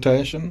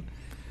transportation,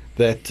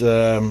 that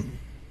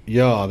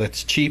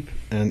that's cheap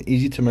and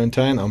easy to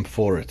maintain. I'm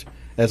for it.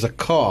 As a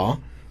car,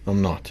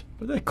 I'm not.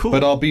 But they're cool.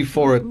 But I'll be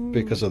for it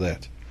because of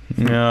that.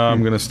 Yeah,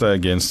 I'm going to stay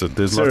against it.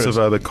 There's lots Serious?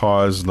 of other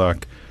cars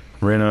like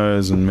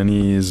Renaults and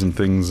Minis and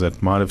things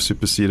that might have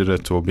superseded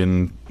it or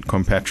been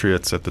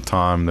compatriots at the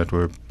time that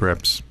were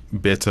perhaps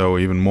better or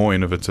even more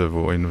innovative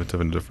or innovative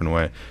in a different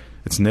way.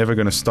 It's never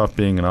going to stop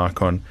being an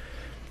icon,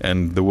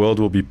 and the world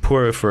will be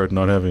poorer for it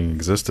not having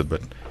existed.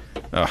 But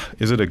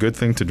is it a good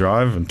thing to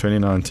drive in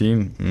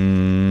 2019?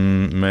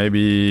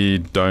 Maybe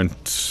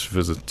don't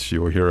visit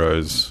your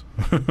heroes.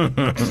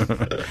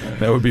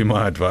 That would be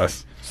my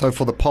advice. So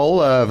for the poll,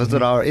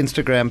 visit our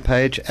Instagram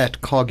page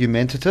at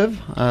Cargumentative.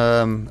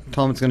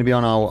 Tom, it's going to be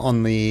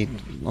on the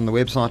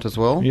website as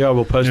well. Yeah,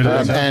 we'll post it.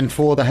 And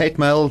for the hate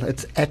mail,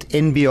 it's at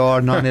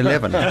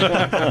NBR911.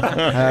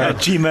 At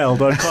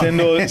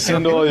gmail.com.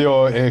 Send all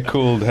your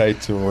air-cooled hate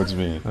towards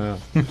me.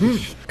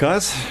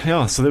 Guys,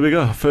 so there we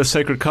go. First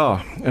sacred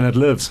car, and it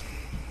lives.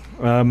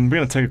 We're going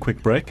to take a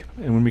quick break,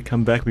 and when we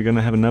come back, we're going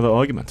to have another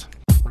argument.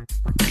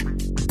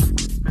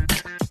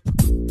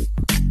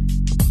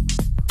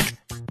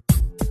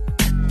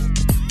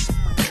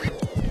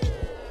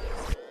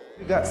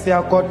 This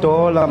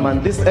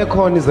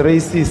aircon is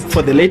racist.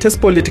 For the latest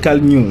political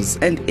news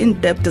and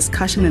in-depth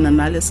discussion and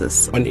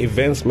analysis On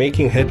events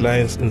making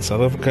headlines in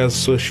South Africa's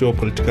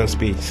socio-political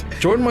space.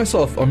 Join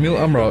myself, Emil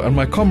Amrau, and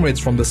my comrades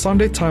from the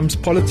Sunday Times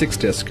Politics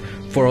Desk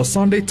for our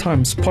Sunday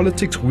Times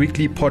Politics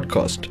Weekly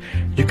podcast.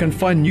 You can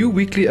find new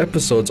weekly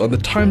episodes on the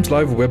Times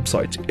Live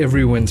website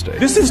every Wednesday.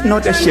 This is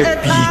not a shape.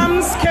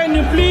 Can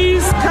you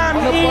please come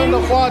in?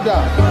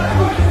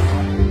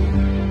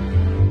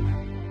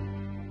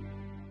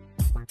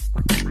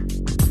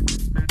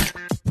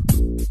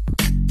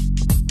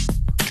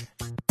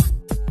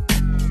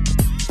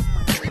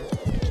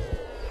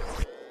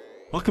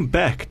 Welcome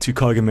back to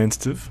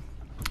Cargumentative.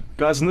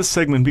 Guys, in this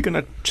segment, we're going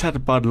to chat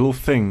about a little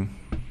thing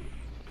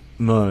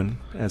known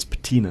as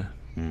patina.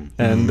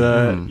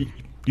 And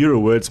you're a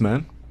words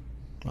man.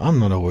 I'm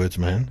not a words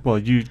man. Well,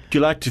 you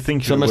like to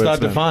think So you're I a must words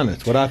start man. define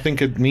it, what I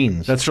think it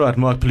means. That's right,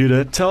 Mark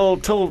Paluda.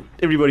 Tell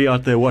everybody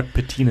out there what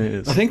patina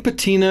is. I think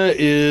patina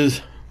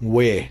is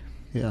wear.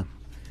 Yeah.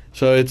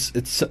 So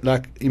it's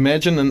like,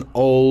 imagine an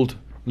old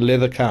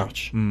leather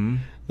couch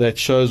that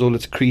shows all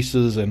its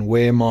creases and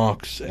wear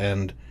marks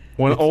and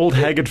One old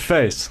haggard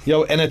face.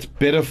 and it's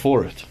better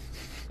for it.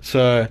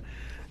 So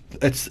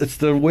it's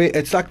the way,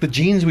 it's like the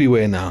jeans we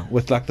wear now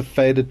with like the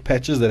faded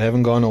patches that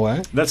haven't gone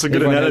away. That's a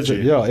good Everyone has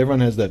analogy. it. Yeah, everyone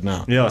has that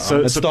now. Yeah,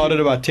 so It started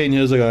about 10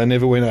 years ago and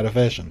never went out of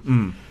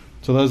fashion.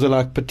 So those are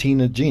like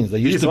patina jeans. They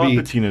used These to are be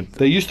patinaed.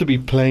 They used to be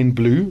plain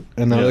blue,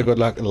 and now Yeah. they've got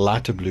like a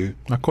lighter blue.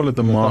 I call it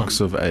the marks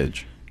of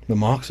age. The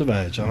marks of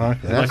age. I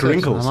like that. That's Like it.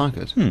 wrinkles. I like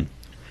it.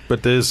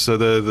 But there's so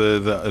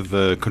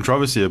the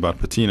controversy about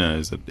patina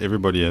is that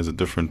everybody has a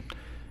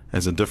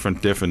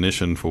different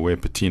definition for where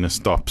patina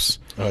stops.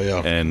 Oh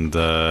yeah. And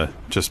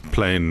just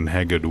plain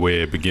haggard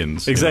wear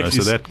begins. you know. Exactly.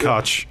 So that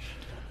couch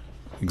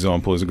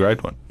example is a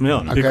great one. Yeah,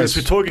 Okay. because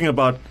we're talking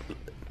about,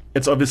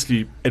 it's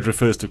obviously, it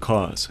refers to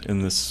cars in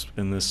this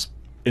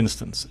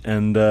instance.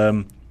 And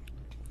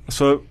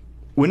so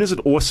when is it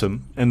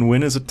awesome and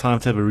when is it time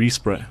to have a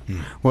respray?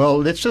 Well,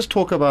 let's just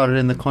talk about it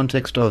in the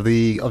context of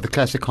the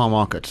classic car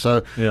market.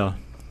 So Yeah.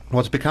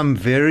 what's become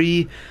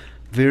very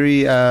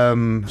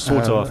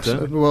Sought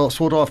after.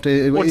 Sought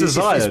after. Or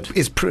desired.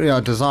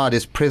 Desired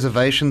is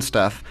preservation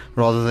stuff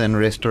rather than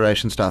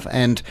restoration stuff,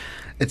 and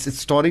it's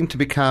starting to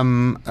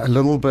become a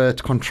little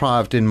bit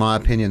contrived, in my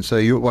opinion. So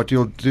what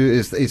you'll do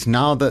is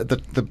now the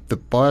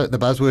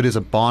buzzword is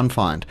a barn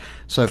find.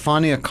 So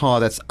finding a car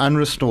that's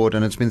unrestored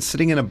and it's been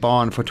sitting in a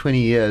barn for 20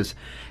 years,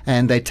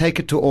 and they take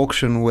it to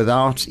auction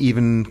without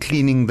even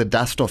cleaning the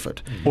dust off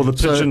it. Or the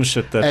pigeon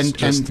shit that's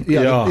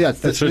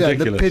that's the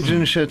ridiculous.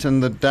 pigeon shit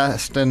and the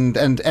dust and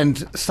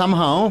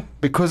somehow,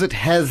 because it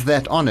has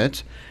that on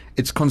it,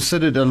 it's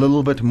considered a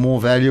little bit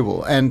more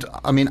valuable. And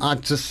I mean, I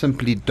just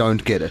simply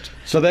don't get it.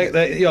 So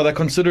they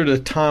consider it a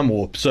time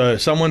warp. So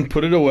someone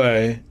put it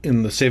away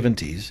in the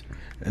 70s,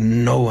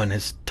 and no one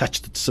has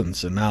touched it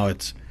since, and now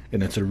it's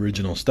in its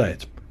original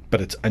state, but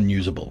it's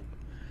unusable.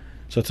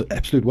 So it's an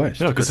absolute waste.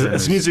 Yeah, because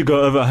as soon as you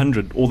go over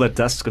 100, all that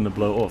dust's going to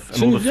blow off,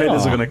 and all the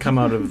feathers are going to come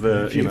out of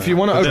the. If you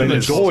want to open the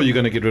damaged- door, you're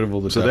going to get rid of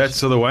all the So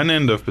dust. the one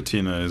end of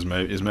patina is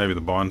maybe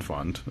the barn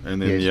find,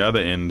 and then Yes. the other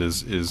end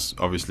is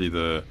obviously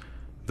the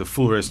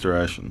full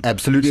restoration.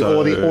 Absolutely, So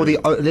or the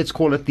let's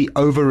call it the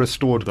over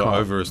restored the car.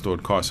 over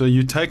restored car. So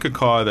you take a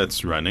car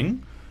that's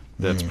running,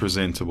 that's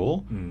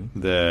presentable,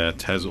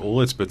 that has all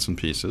its bits and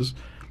pieces,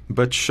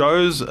 but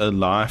shows a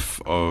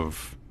life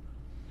of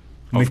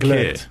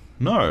Neglect. care.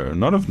 No,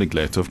 not of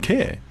neglect, of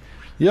care.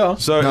 Yeah.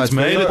 So No, it's it's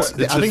made. very It's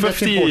important. I a think that's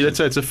 50. important. Let's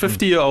say it's a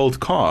 50-year-old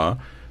car,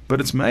 but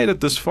it's made it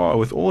this far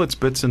with all its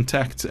bits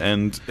intact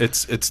and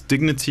its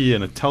dignity,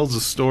 and it tells a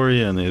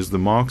story, and there's the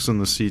marks on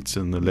the seats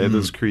and the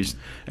leather's creased,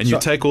 and you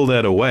take all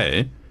that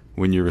away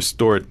when you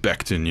restore it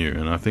back to new,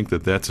 and I think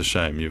that's a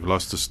shame. You've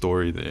lost a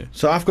story there.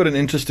 So I've got an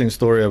interesting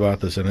story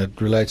about this, and it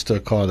relates to a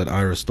car that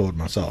I restored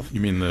myself. You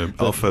mean the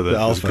Alpha that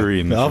was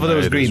green? The Alpha that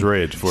was green.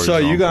 Red, for so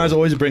example. you guys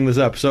always bring this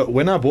up. So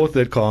when I bought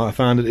that car, I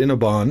found it in a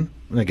barn,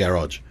 in a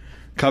garage,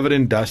 covered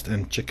in dust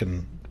and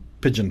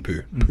pigeon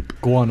poo.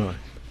 Guano.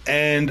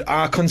 And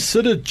I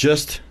considered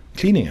just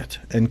cleaning it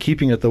and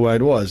keeping it the way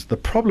it was. The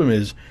problem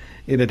is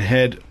it had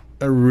had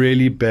a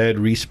really bad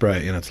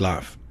respray in its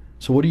life.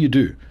 So what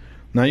do?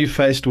 Now you're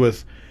faced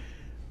with,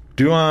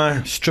 do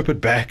I strip it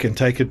back and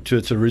take it to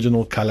its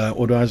original color,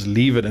 or do I just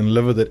leave it and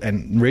live with it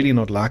and really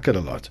not like it a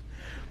lot?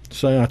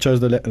 So I chose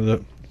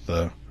the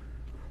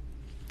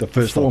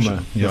first former.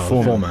 option. Yeah, the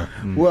former.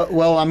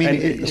 Well, I mean,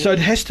 And so it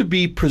has to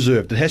be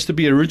preserved. It has to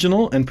be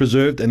original and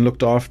preserved and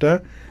looked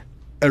after.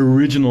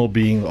 Original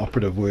being the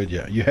operative word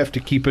here. You have to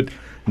keep it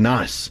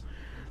nice.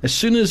 As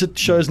soon as it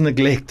shows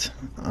neglect,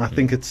 I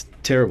think it's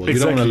terrible. You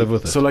don't want to live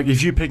with it. So, like,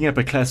 if you're picking up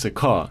a classic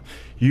car,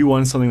 you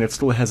want something that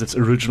still has its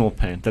original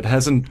paint, that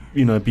hasn't,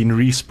 been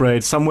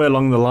resprayed somewhere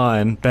along the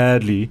line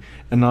badly,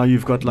 and now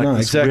you've got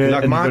this weird,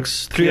 like and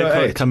Mark's you've got clear coat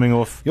 308 coming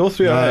off. Your no,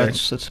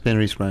 308 it's been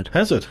resprayed.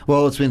 has it?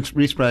 Well, it's been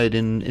resprayed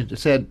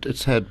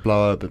it's had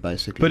blow over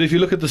basically. But if you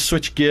look at the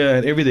switch gear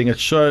and everything, it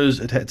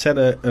shows it's had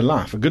a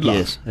life, a good life.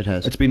 Yes, it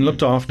has. It's been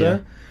looked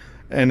after,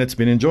 and it's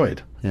been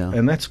enjoyed. Yeah.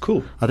 And that's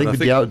cool. I think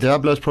the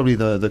Diablo's probably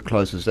the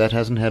closest. That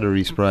hasn't had a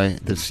respray.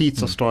 The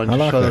seats are starting I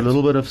to like show that. a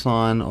little bit of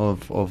sign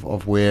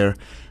of wear.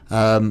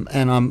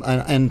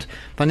 And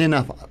funny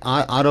enough,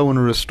 I don't want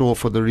to restore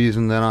for the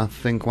reason that I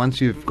think once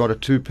you've got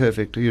it too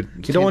perfect, you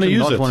don't want to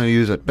use it. want to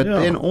use it. But Yeah.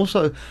 then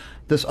also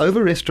this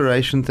over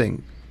restoration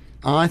thing,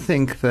 I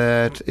think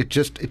that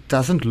it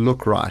doesn't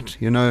look right.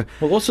 Well,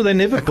 also they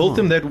never built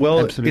them that well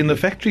Absolutely. in the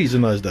factories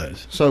in those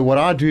days. So what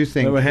I do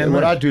think, They were handmade.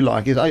 what I do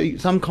like is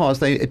some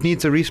cars it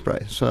needs a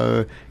respray.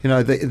 So the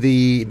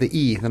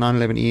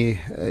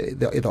 911E,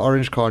 the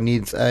orange car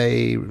needs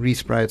a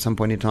respray at some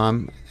point in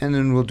time, and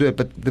then we'll do it.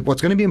 But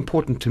what's going to be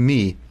important to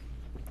me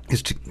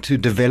is to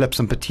develop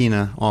some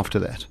patina after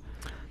that.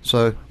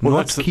 So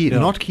not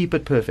keep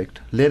it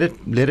perfect. Let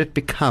it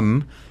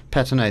become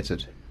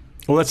patinated.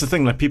 Well, that's the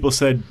thing. Like, people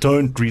say,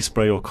 don't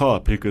respray your car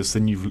because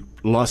then you've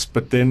lost.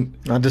 But then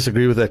I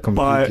disagree with that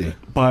completely.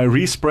 by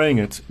respraying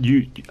it,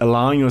 you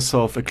allowing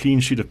yourself a clean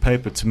sheet of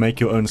paper to make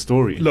your own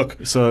story. Look,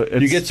 so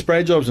you get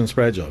spray jobs and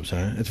spray jobs.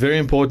 Huh? It's very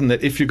important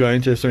that if you're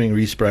going to have something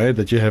resprayed,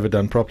 that you have it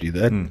done properly.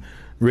 That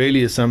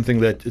really is something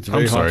that it's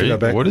very I'm hard sorry, to go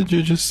back. what did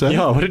you just say?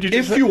 Yeah, what did you just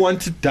If say? you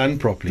want it done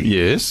properly.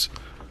 Yes.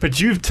 But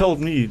you've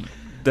told me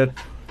that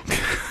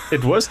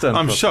it was done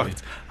I'm properly.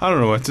 shocked. I don't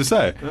know what to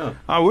say. Yeah.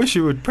 I wish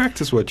you would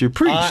practice what you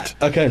preached.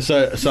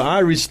 So I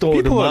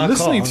restored People my are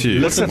listening car. to you.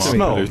 Listen to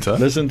Mark me. Luther.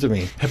 Listen to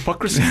me.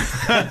 Hypocrisy.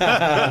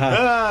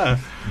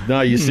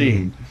 No, you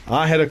see,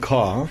 I had a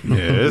car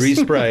Yes.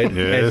 resprayed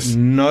Yes. at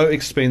no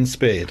expense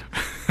spared.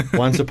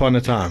 Once upon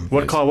a time,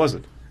 What car was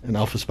it? an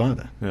Alpha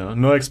Spider, Yeah,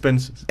 no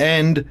expenses.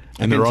 and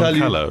I And the can wrong tell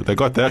you, colour. They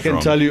got that I can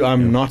wrong. tell you,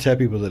 I'm not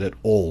happy with it at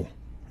all.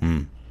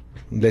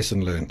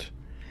 Lesson learned.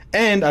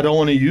 And I don't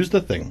want to use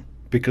the thing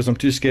because I'm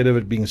too scared of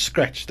it being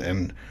scratched.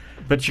 And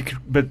But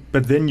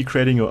but then you're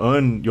creating your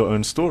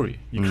own story.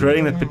 You're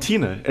creating that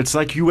patina. It's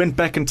like you went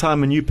back in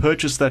time and you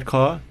purchased that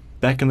car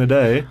back in the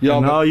day. Yeah,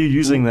 and but- now you're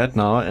using that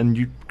now and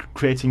you're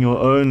creating your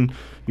own.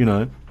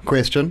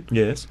 Question: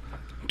 Yes.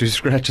 do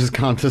scratches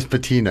count as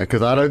patina?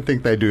 Because I don't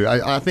think they do.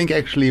 I think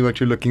actually what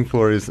you're looking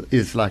for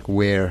is like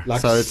wear. Like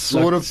so it's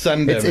sort of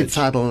sun damage. It's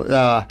subtle.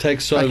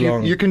 Takes so like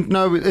long. You can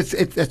no.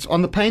 It's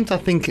on the paint. I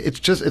think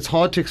it's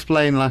hard to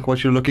explain like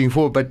what you're looking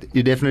for, but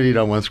you definitely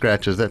don't want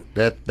scratches.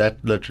 That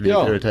literally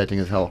is irritating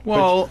as hell.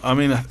 Well, I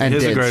mean,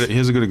 here's dents.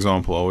 here's a good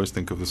example. I always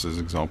think of this as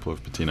an example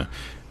of patina.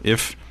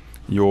 If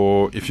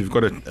you've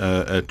got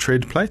a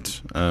tread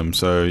plate,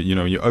 so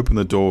you open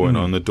the door and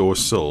on the door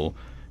sill,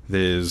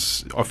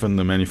 there's often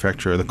the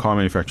car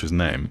manufacturer's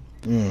name,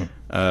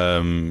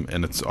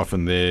 and it's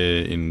often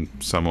there in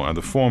some or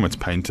other form. It's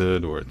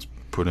painted or it's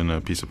put in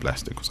a piece of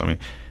plastic or something.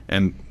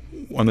 And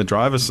on the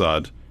driver's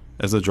side,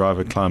 as the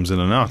driver climbs in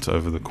and out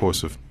over the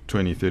course of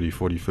 20, 30,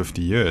 40,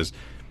 50 years,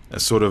 a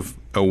sort of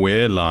a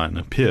wear line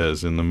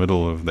appears in the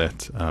middle of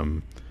that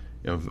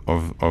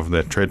of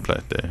that tread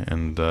plate there,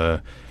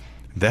 and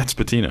that's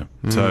patina.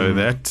 So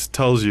that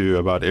tells you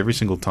about every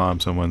single time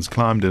someone's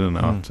climbed in and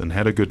out and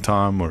had a good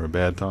time or a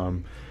bad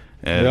time.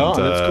 And, Yeah,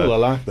 that's cool. I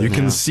like that. You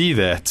can Yeah. see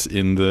that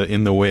in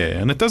the wear,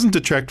 and it doesn't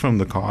detract from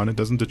the car, and it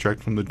doesn't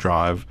detract from the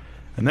drive,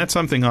 and that's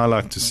something I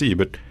like to see.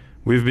 But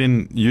we've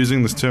been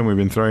using this term, we've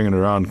been throwing it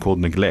around, called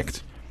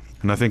neglect.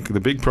 And I think the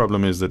big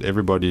problem is that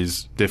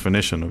everybody's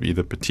definition of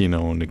either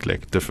patina or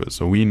neglect differs.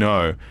 So we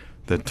know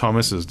that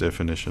Thomas's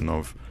definition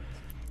of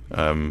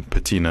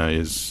patina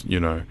is,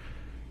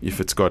 if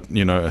it's got,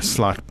 a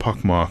slight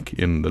pockmark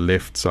in the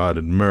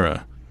left-sided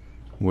mirror,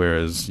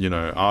 whereas,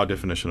 our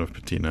definition of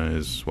patina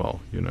is,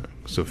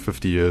 so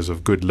 50 years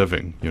of good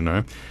living,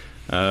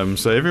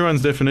 So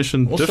everyone's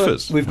definition Also,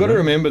 differs. we've got to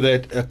remember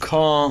that a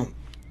car,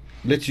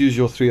 let's use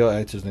your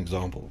 308 as an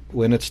example.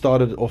 When it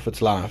started off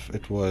its life,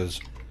 it was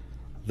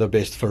the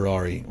best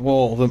Ferrari.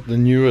 Well, the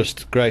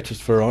newest,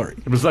 greatest Ferrari.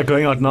 It was like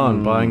going out now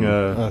and buying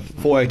a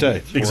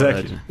 488.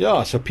 exactly.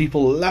 Yeah, so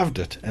people loved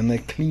it and they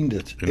cleaned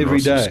it In every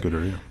Ross's day.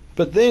 scooter, yeah.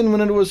 But then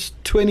when it was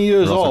 20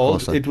 years Rossa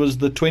old, Corsa. it was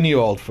the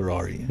 20-year-old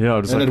Ferrari. Yeah,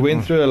 it was and like, it went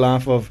oh. through a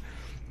life of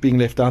being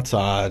left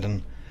outside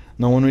and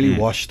no one really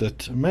washed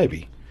it.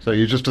 Maybe. So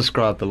you just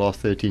described the last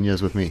 13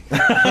 years with me.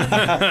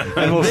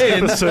 And we'll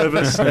skip a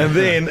service. And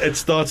then it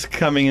starts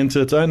coming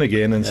into its own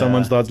again, and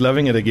someone starts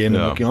loving it again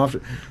and Yeah. looking after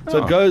it.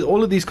 So it goes,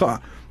 all of these cars.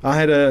 I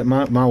had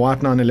my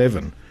white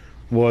 911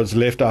 was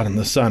left out in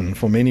the sun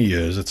for many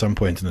years at some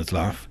point in its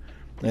life.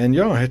 And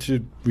I had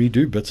to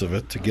redo bits of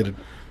it to get it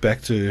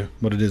back to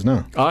what it is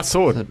now. I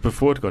saw it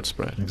before it got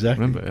sprayed.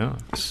 Exactly. Remember, yeah.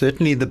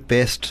 Certainly the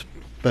best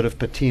bit of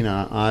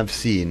patina I've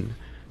seen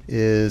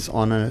is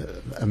on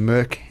a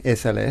Merc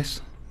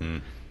SLS.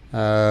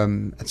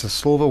 It's a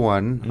silver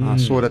one. I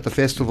saw it at the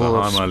Festival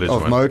The high mileage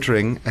of one.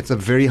 Motoring. It's a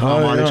very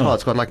high Oh, mileage yeah. car.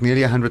 It's got like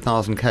nearly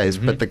 100,000 Ks,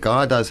 but the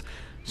guy does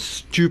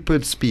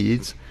stupid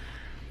speeds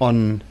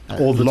on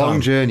All the long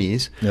time.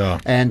 journeys. Yeah.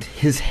 And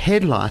his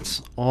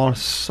headlights are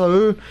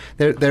so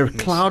they're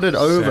clouded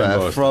over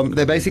Sandblasted. from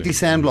they're basically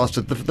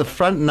sandblasted. The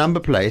front number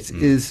plate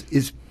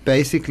is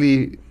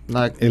basically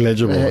like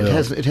Illegible, It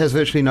yeah. has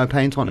virtually no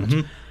paint on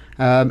it.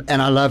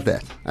 And I love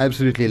that. I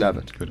absolutely love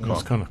it. Good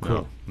That's car. kinda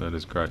cool. Yeah, that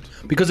is great.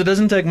 Because it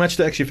doesn't take much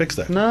to actually fix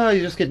that. No,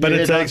 you just get But your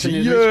it headlights takes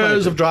and you years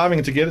just of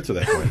driving to get it to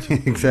that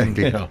point.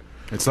 exactly. Yeah.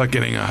 It's like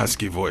getting a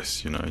husky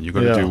voice, you know. You've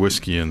got to Yeah. do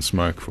whiskey and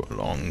smoke for a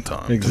long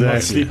time.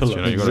 Exactly. Sleep a You lot.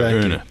 know, you've got to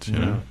earn it, Exactly. you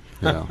know.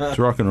 Yeah. It's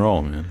rock and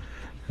roll, man.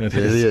 It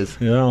It is.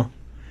 Yeah.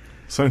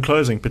 So in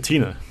closing,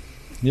 patina.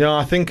 Yeah,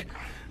 I think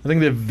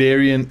there are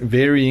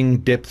varying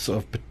depths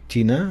of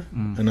patina,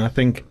 and I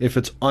think if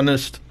it's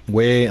honest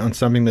wear on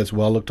something that's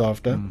well looked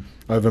after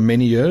over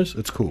many years,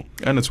 it's cool.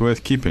 And it's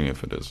worth keeping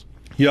if it is.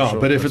 Yeah, Sure,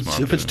 but if that's it's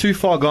my if it's opinion. too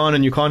far gone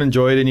and you can't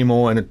enjoy it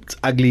anymore and it's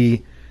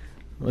ugly,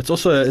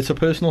 it's a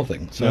personal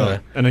thing. So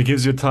And it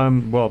gives you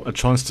a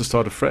chance to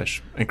start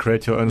afresh and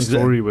create your own Exa-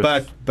 story with.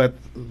 but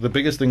the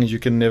biggest thing is you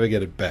can never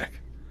get it back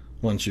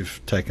once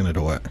you've taken it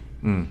away.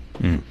 You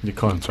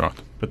can't. That's right.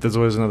 But there's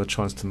always another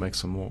chance to make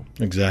some more.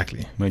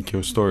 Exactly. Make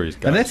your stories,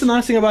 guys. And that's the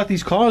nice thing about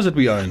these cars that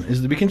we own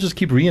is that we can just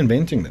keep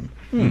reinventing them.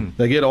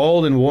 They get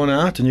old and worn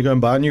out, and you go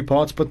and buy new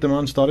parts, put them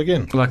on, start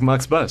again. Like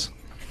Mark's bus.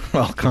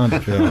 Well, kind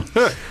of, yeah.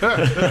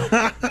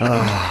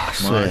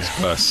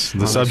 Nice bus.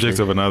 The subject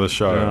of another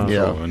show. I'm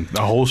Yeah. sure, and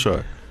a whole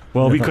show.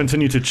 Well, we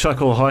continue to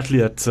chuckle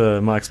heartily at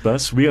Mike's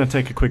bus. We're going to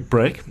take a quick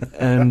break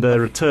and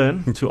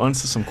return to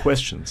answer some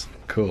questions.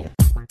 Cool.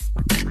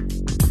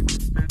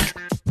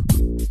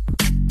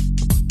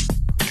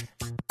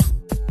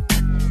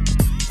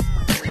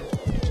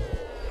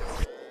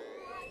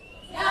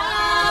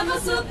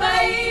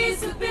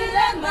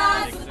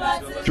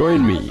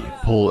 Join me,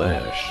 Paul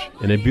Ash,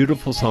 in a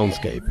beautiful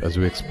soundscape as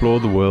we explore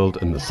the world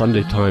in the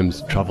Sunday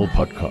Times Travel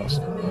Podcast.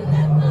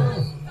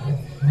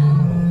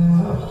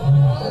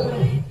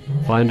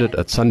 Find it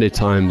at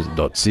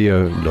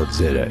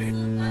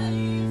sundaytimes.co.za.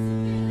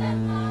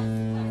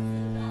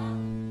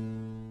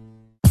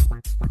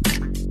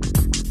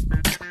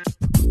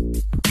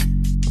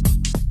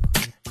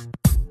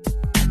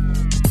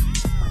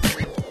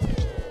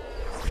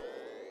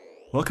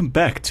 Welcome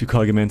back to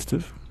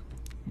Cargumentative.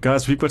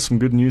 Guys, we've got some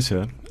good news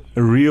here.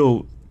 A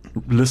real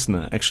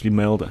listener actually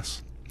mailed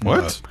us.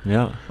 What?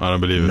 Yeah. I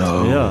don't believe it.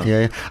 Yeah.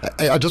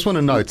 Yeah, I just want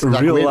to note,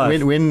 like Real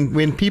life.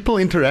 when people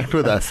interact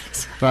with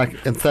us,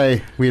 like and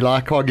say we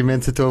like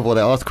argumentative or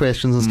they ask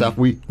questions and stuff,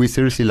 we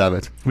seriously love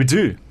it. We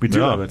do. We do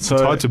Yeah. love it. So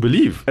It's hard to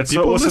believe. It's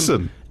People so awesome.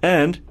 listen.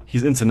 And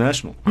he's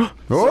international.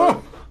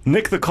 Oh,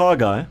 Nick the car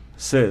guy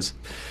says,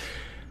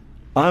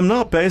 I'm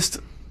now based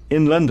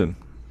in London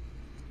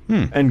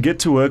and get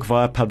to work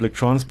via public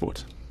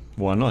transport.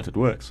 Why not? It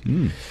works.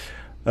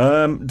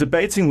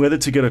 Debating whether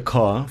to get a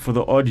car for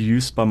the odd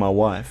use by my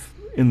wife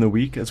in the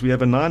week, as we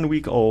have a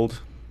 9-week-old.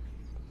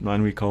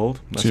 Must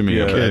Assuming be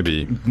a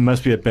baby.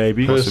 Must be a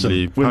baby.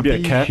 Possibly Would be a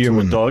puppy, cat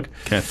human. or a dog.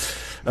 Cat.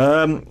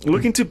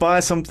 Looking to buy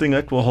something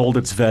that will hold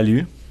its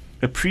value.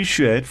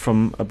 Appreciate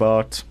from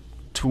about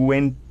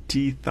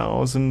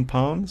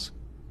 £20,000.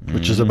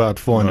 Which is about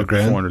 400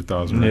 grand.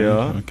 400,000.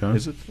 Yeah. Okay.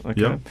 Is it?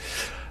 Okay. Yep.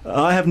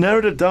 I have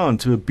narrowed it down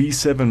to a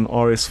B7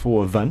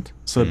 RS4 Avant.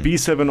 So a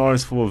B7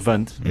 RS4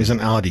 Avant Is an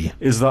Audi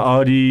is the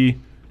Audi,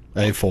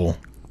 A4.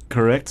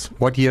 correct?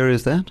 what year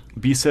is that?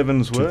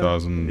 B7s were?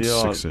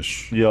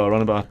 2006-ish. Yeah,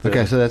 around about there.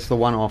 Okay, so that's the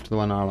one after the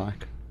one I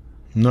like.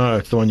 No,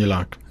 it's the one you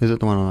like. Is it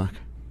the one I like?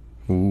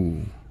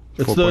 Ooh.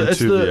 It's 4.2 the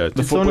V8.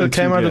 it's the one that 4.2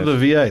 came out of the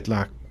V8,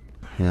 like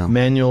Yeah.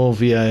 manual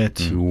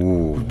V8.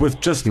 with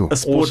just a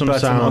sport Awesome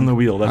button sound. on the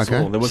wheel. That's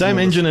Okay. all. There wasn't Same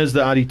all this- engine as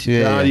the Audi,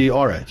 the Audi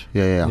R8.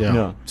 Yeah.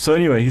 Yeah. So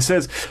anyway, he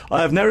says,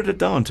 I have narrowed it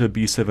down to a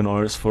B7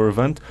 RS4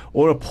 Avant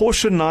or a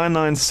Porsche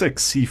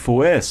 996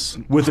 C4S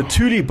with a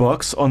Thule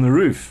box on the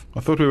roof. I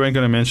thought we weren't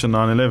going to mention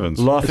 911s.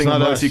 Laughing It's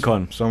not us.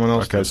 emoticon. Someone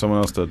else. Okay, someone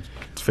else did.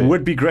 It's fair.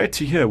 Would be great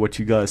to hear what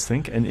you guys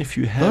think, and if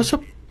you have Those are-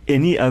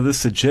 any other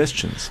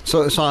suggestions.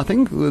 So I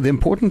think the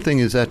important thing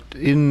is that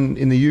in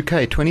the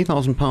UK,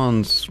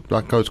 £20,000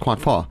 like goes quite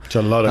far. It's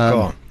a lot of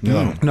car.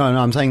 Yeah. No,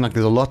 I'm saying like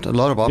there's a lot of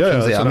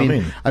options that's there. what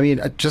I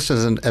mean. Just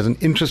as an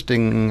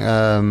interesting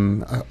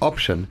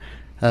option,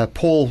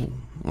 Paul,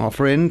 our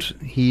friend,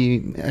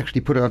 he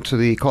actually put out to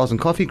the Cars and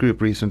Coffee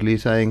group recently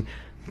saying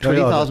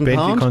 £20,000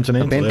 Bentley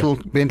Continental,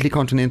 Bentley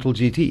Continental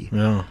GT.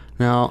 Yeah.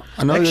 Now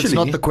I know that's Actually-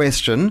 not the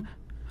question.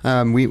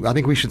 I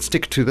think we should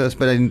stick to this,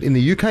 but in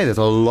the UK, there's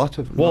a lot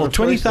of Well, lot of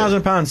choice there.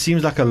 £20,000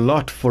 seems like a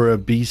lot for a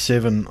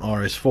B7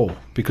 RS4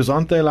 because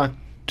aren't they like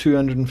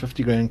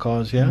 250 grand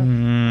cars here?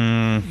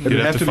 You'd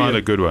have to find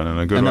a good one, and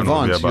a good An one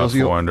would be Avant. about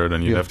You'll- 400,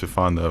 and you'd yeah. have to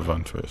find the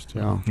Avant first.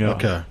 Yeah.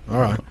 Okay, all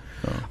right.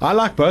 I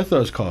like both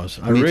those cars.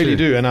 I Me really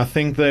too. do, and I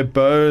think they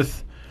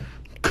both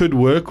could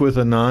work with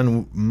a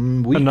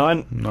 9-week, A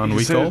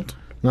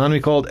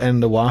 9-week-old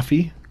and the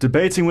wifey.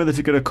 Debating whether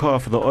to get a car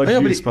for the odd Yeah,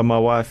 but use by my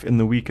wife in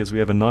the week, as we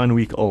have a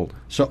 9-week-old.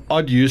 So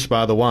odd use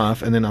by the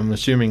wife, and then I'm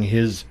assuming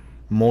his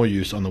more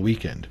use on the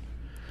weekend.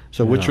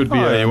 So which would be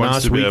Oh, a he wants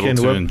nice to be able weekend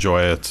to work.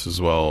 enjoy it as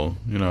well.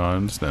 You know, I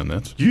understand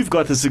that. You've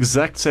got this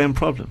exact same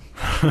problem.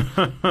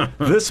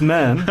 This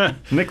man,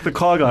 Nick the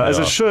car guy, as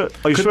a Yeah. sure,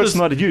 are you Could sure it's this-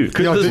 not you?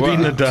 Could this be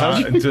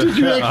Nadal? Did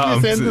you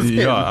actually send this in?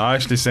 Yeah, I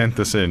actually sent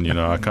this in. You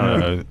know, I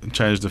kind of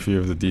changed a few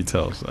of the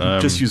details.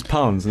 Just use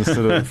pounds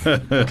instead of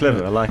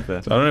clever. I like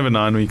that. I don't have a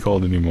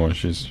 9-week-old anymore.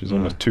 She's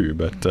almost 2,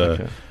 but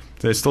Okay.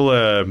 there's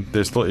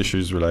still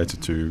issues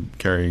related to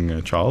carrying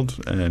a child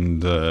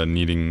and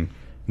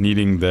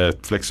needing the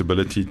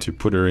flexibility to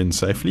put her in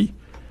safely.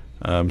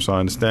 So I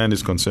understand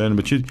his concern,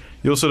 but you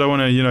also don't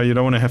want to you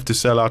don't want to have to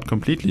sell out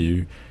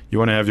completely. You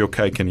want to have your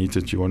cake and eat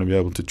it. You want to be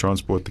able to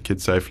transport the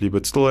kids safely,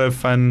 but still have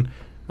fun.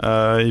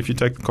 If you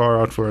take the car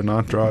out for a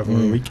night drive or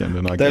a weekend,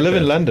 and They live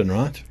in London,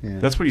 right? Yeah.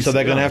 That's what you So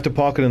they're going to yeah. have to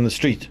park it in the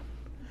street.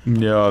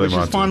 Yeah, they Which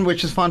might is fine. do.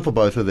 Which is fine for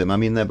both of them. I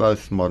mean, they're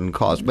both modern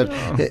cars. But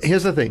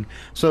here's the thing.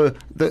 So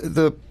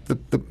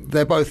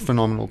they're both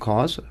phenomenal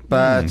cars.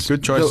 But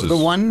good choices. The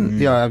one,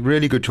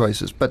 really good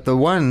choices. But the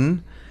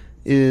one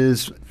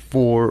is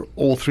for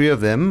all three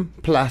of them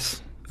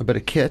plus a bit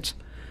of kit,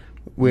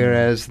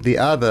 whereas the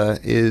other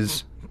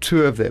is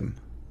two of them.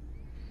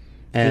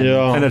 And,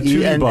 Yeah. And a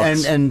Thule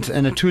box.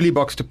 and a Thule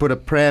box to put a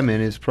pram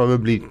in is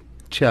probably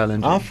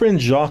challenging. Our friend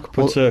Jacques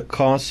puts a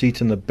car seat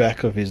in the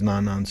back of his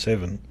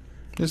 997.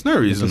 There's no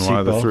reason With the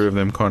why the seatbelt. three of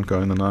them can't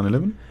go in the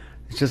 911.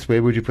 It's just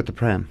where would you put the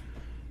pram?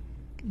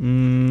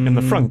 in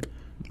the front.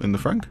 In the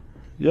front?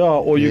 Yeah,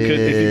 or you could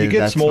if you get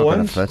that's small not gonna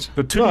ones. fit.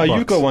 The Thule No, box.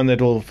 you've got one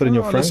that'll fit in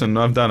your Oh, front. listen,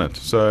 I've done it.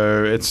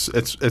 So it's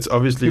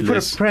obviously You put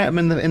less. a pram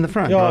in the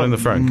front. Yeah. Not in the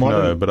front, no.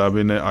 modern- But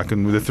I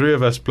can with the three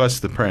of us plus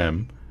the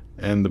pram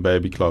and the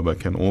baby clobber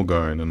can all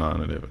go in a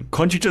 911.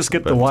 Can't you just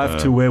get the But,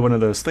 wife to wear one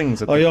of those things?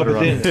 That Oh they yeah, put but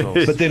around then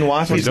themselves? but then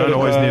wife We is don't gotta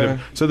always go- need a.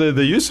 So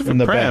the use of in a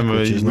the back, pram,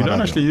 which is we not don't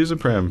ideal. actually use a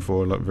pram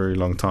for a very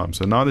long time.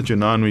 So now that you're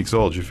 9 weeks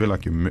old, you feel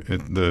like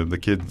the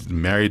kid's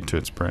married to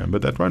its pram,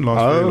 but that won't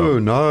last very Oh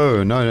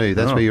long. no!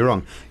 That's No. where you're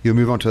wrong. You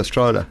move on to a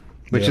stroller,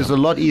 which Yeah. is a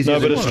lot easier. No,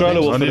 but than a stroller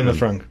will fit in the Uneven.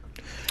 front.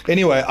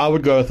 Anyway, I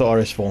would go with the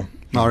RS4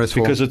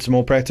 RS4. because it's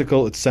more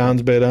practical. It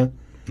sounds better.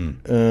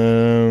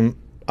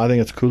 I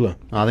think it's cooler.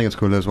 I think it's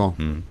cool as well.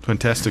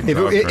 Fantastic. If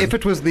drive, it, Brent. if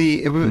it was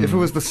the if it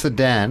was the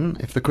sedan,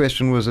 if the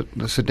question was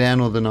the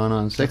sedan or the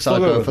 996, I'll I'd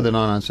go go with for the it.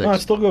 996. No,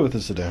 I'd still go with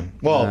the sedan.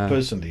 Well, Yeah.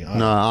 personally,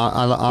 No,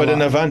 I but an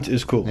like- Avant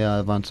is cool. Yeah,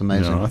 Avant's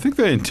amazing. Yeah, I think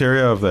the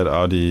interior of that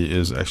Audi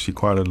is actually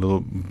quite a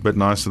little bit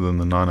nicer than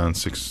the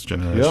 996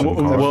 generation. Yeah.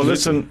 car. Well,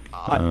 listen,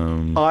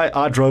 Um,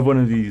 I drove one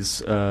of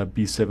these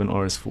B7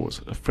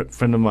 RS4s. A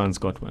friend of mine's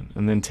got one,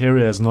 and the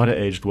interior has not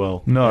aged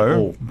well. at no,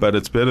 all. but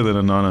it's better than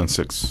a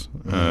 996.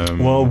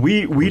 Well,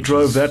 we which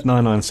drove is- that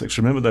 996.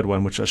 Remember that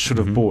one, which I should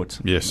have bought.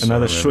 Yes,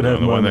 another I should remember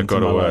have the one that moment in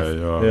got my away. life.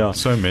 Yeah. Yeah.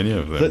 So many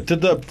of them.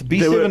 Did the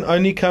B7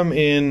 only come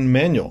in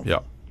manual? Yeah,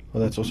 Oh,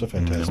 that's also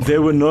fantastic.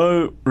 There were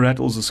no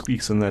rattles or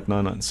squeaks in that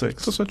 996.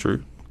 it's also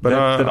true. But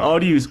That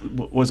Audi was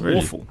really?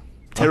 awful,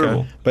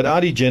 terrible. But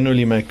Audi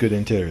generally make good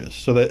interiors,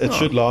 so that it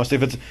should last.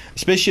 If it's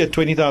especially at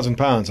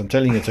 £20,000, I'm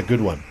telling you, it's a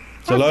good one.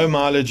 It's a low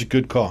mileage,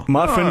 good car.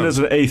 My friend has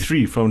an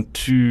A3 from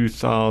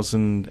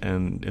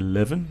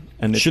 2011,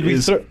 and it Should we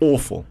is throw-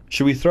 awful.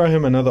 Should we throw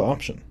him another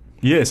option?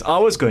 Yes, I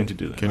was going to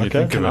do that. Can you Okay.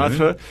 think Can of I anything?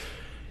 throw?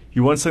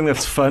 You want something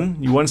that's fun.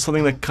 You want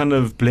something that kind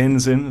of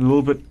blends in, a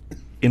little bit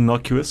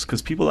innocuous,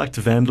 because people like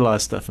to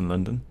vandalize stuff in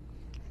London,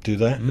 Do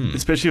they?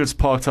 especially if it's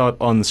parked out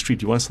on the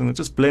street. You want something that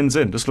just blends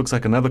in, just looks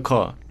like another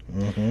car.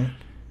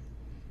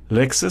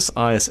 Lexus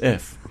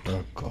ISF.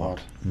 Oh God.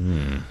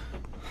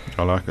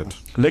 I like it.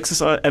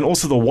 Lexus, and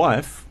also the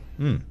wife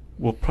Mm.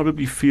 will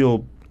probably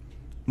feel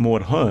more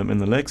at home in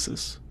the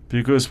Lexus,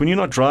 because when you're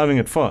not driving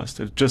it fast,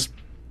 it just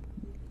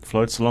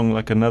floats along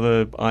like another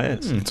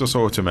IS. It's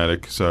also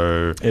automatic,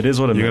 so It is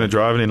automatic. you're going to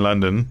drive it in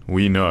London.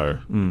 We know,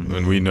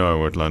 and we know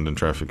what London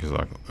traffic is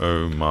like.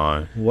 Oh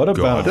my! What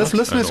about- God. This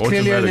listener is And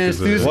clearly an automatic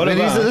is a- enthusiast. What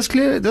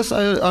about- This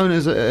owner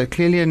is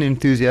clearly an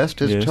enthusiast.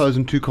 Has Yes.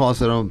 chosen two cars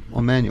that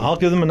are manual. I'll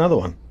give them another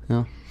one.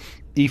 Yeah.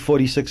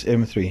 E46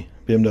 M3,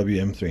 BMW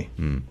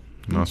M3.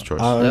 Nice choice.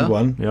 I owned Yeah.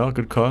 one. Yeah,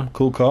 good car.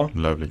 Cool car.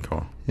 Lovely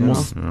car. Yeah.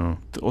 Yeah.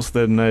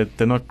 Also,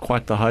 they're not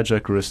quite the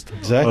hijackerist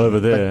Exactly. over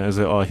there as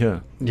they are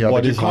here. Yeah, What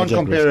but you is can't hijack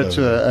compare it risk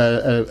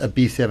to a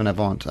B7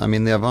 Avant. I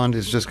mean, the Avant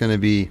is just going to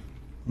be.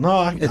 No,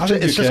 I It's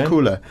think you just can.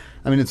 cooler.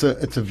 I mean, it's a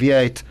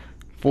V8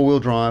 4-wheel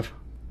drive.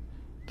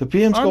 The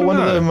BM's I got don't one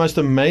of know. the most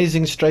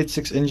amazing straight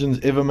six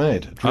engines ever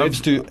made. It revs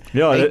to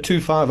Yeah,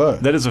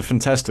 8250. That is a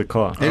fantastic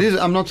car. It is.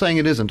 I'm not saying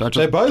it isn't. I just,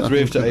 They both I rev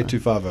think to that-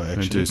 8250 Me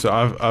actually. too. So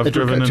I've It would-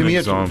 driven to an me,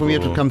 example. for me,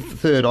 it would come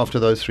third after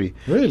those three.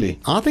 Really?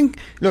 I think.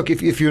 Look,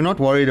 if you're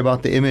not worried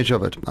about the image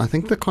of it, I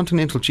think the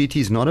Continental GT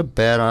is not a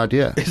bad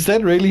idea. Is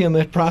that really in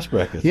that price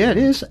bracket? Yeah, it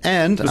is.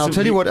 And I'll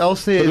tell you what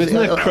else there But is.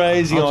 isn't it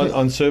crazy I'll on, tell-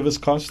 on service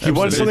costs? You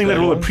want Absolutely. something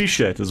that will Ones?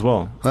 appreciate as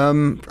well.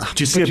 Um,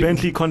 Do you see a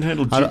Bentley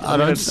Continental G? I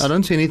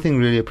don't see anything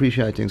really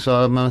appreciating.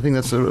 So I think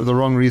that's the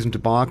wrong reason to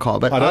buy a car.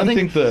 But I don't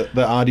think the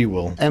Audi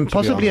will. and to be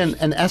possibly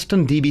honest. an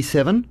Aston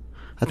DB7,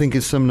 I think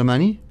is similar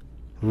money.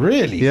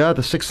 Really? Yeah,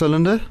 the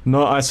 6-cylinder.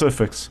 No,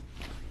 ISOFIX.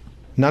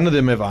 None of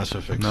them have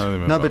ISOFIX.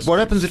 No, but what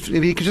happens if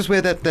you could just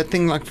wear that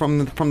thing like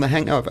from the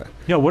Hangover?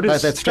 Yeah, what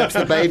is that straps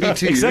the baby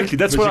to you? Exactly.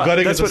 That's But what you got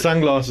to get that's the what,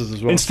 sunglasses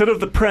as well. Instead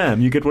of the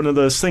pram, you get one of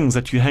those things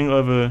that you hang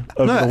over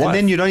No, the and wife.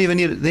 then you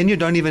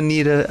don't even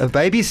need a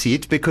baby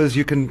seat because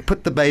you can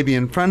put the baby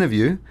in front of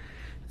you,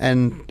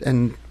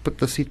 and put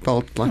the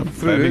seatbelt like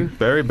through.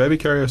 Baby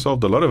carrier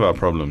solved a lot of our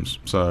problems.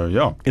 So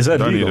yeah, Is that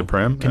don't legal? need a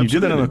pram. Can you do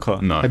that on a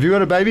Absolutely. car? No. Have you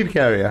got a baby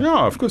carrier?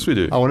 Yeah, of course we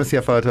do. I want to see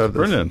a photo of this.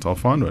 Brilliant. I'll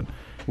find one.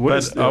 What But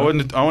is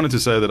I wanted to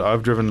say that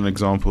I've driven an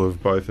example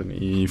of both an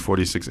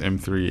E46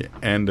 M3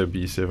 and a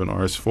B7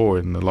 RS4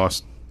 in the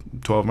last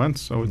 12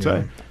 months, I would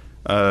say.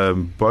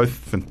 Both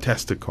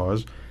fantastic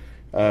cars.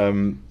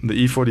 The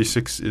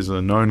E46 is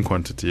a known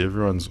quantity.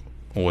 Everyone's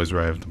always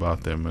raved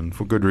about them, and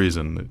for good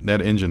reason.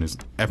 That engine is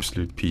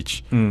absolute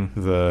peach.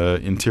 The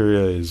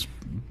interior is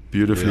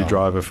beautifully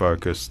driver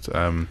focused.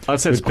 I'd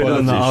say it's better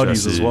than the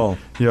Audis as well.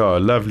 Yeah,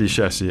 lovely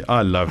chassis.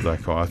 I love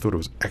that car. I thought it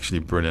was actually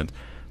brilliant.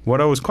 What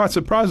I was quite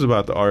surprised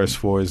about the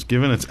RS4 is,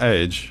 given its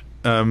age,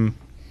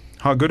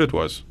 how good it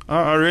was.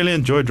 I really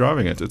enjoyed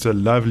driving it. It's a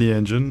lovely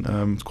engine.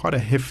 It's quite a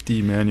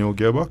hefty manual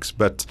gearbox,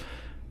 but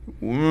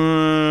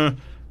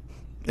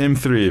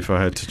M3 if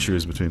I had to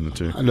choose between the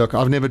two. Look,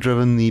 I've never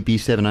driven the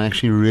B7. I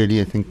actually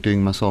really think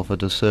doing myself a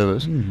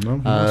disservice.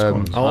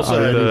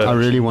 I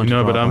really want to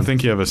No, but drive I'm one.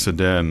 thinking of a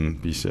sedan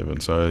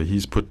B7. So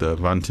he's put the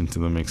Avant into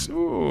the mix.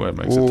 Ooh, that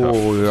makes it tough.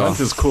 yeah. That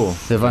is cool.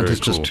 The Avant Very is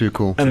just cool. too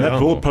cool. And that Yeah.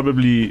 will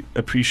probably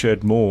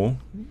appreciate more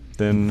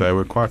than... They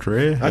were quite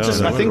rare. I that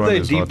think one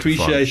they're is hard to find.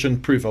 depreciation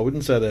proof. I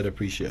wouldn't say they'd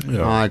appreciate.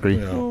 Yeah. I agree.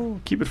 Yeah. Oh,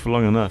 keep it for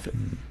long enough.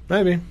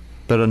 Maybe.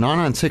 But a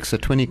 996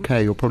 at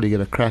 20k, you'll probably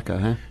get a cracker,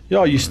 huh?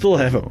 Yeah, you still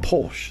have a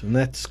Porsche, and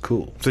that's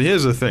cool. So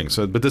here's the thing.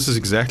 But this is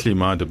exactly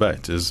my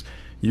debate: is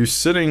you're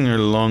sitting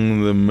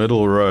along the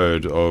middle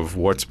road of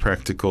what's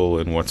practical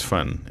and what's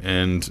fun,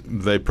 and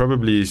they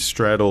probably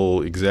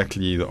straddle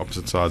exactly the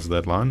opposite sides of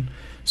that line.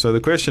 So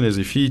the question is,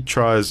 if he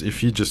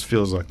just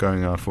feels like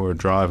going out for a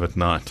drive at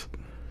night,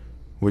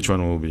 which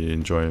one will be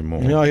enjoying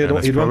more? Yeah, and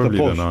it's he'd want the probably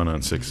Porsche. the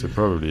 996. It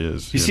probably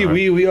is. You see, know.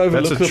 we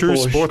overlook That's a the true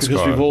Porsche sports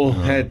because car. we've all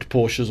Yeah. had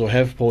Porsches or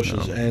have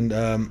Porsches,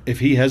 and if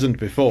he hasn't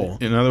before,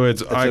 In other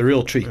words, it's a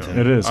real treat.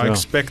 It is, I yeah.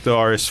 expect the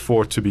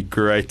RS4 to be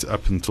great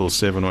up until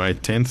 7 or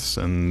 8 tenths,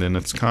 and then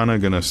it's kind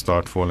of going to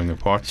start falling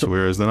apart.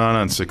 Whereas the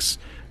 996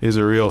 is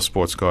a real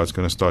sports car. It's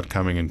going to start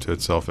coming into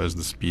itself as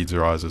the speeds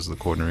rise, as the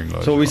cornering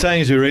loads. So what we're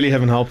saying is we really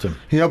haven't helped him.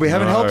 Yeah, we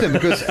haven't No. helped him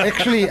because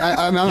actually,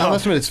 I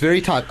must admit, it's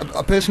very tight.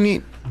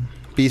 Personally,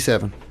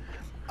 B7.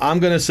 I'm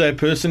going to say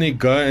personally,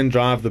 go and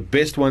drive the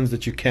best ones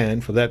that you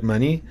can for that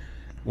money,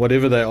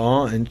 whatever they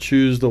are, and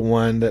choose the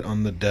one that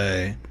on the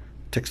day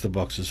ticks the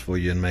boxes for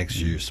you and makes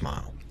you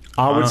smile.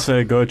 I would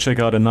say go check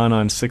out a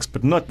 996,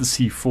 but not the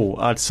C4.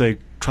 I'd say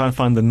try and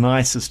find the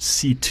nicest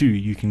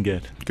C2 you can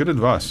get. Good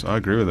advice. I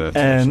agree with that.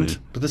 And actually.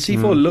 But the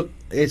C4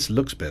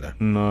 looks better.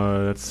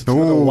 no, that's got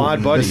a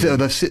wide body.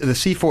 The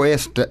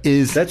C4S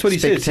is That's what he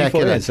said,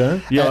 spectacular. C4S,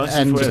 huh? Yeah,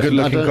 and C4S. Good-looking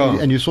I don't-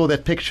 car. And you saw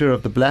that picture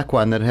of the black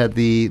one that had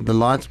the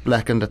lights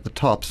blackened at the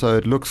top, so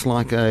it looks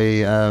like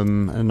a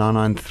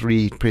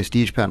 993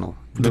 Prestige panel.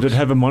 Did it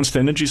have a Monster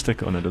Energy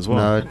sticker on it as well?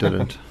 No, it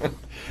didn't.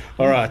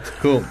 All right,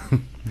 cool.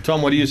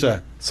 Tom, what do you say?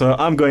 So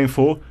I'm going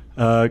for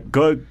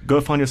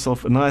go find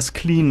yourself a nice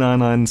clean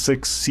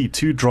 996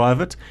 C2,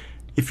 drive it.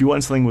 If you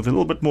want something with a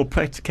little bit more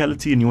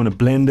practicality and you want to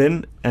blend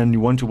in and you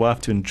want your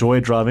wife to enjoy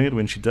driving it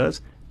when she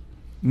does,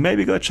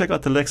 maybe go check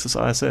out the Lexus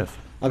ISF.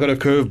 I got a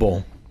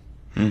curveball.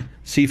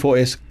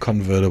 C4S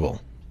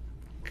convertible.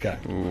 Okay.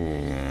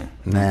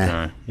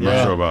 Nah. Okay.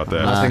 Not sure about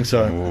that. I think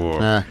so. Ooh.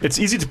 Nah. It's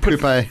easy to put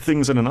Coupe.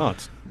 things in and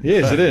out.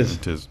 Yes, it is.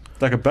 It is.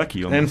 like a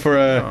bucky. And for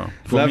a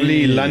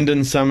lovely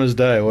London summer's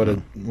day, what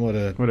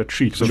a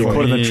treat. So So for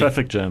caught in me, a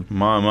traffic jam.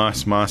 My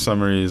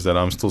summary is that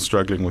I'm still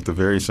struggling with the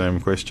very same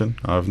question.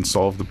 I haven't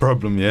solved the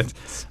problem yet.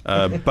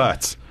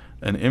 But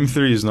an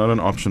M3 is not an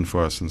option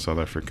for us in South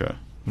Africa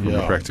from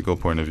a practical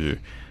point of view.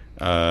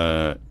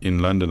 In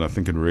London, I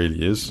think it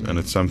really is, and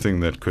it's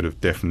something that could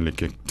have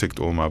definitely ticked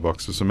all my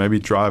boxes. So maybe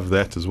drive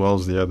that as well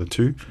as the other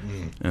two,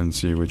 and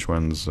see which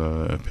ones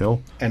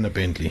appeal. And a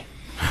Bentley.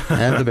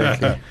 And the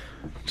Bentley.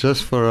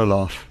 Just for a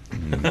laugh.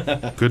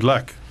 Good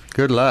luck.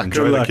 Good luck.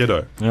 Enjoy the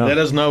kiddo. Yeah. Let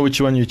us know which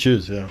one you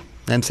choose. Yeah.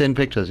 And send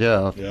pictures,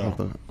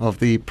 of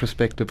the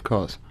prospective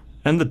cars.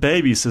 And the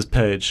baby, says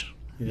Paige.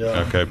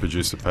 Yeah. Okay,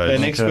 producer Okay, Page.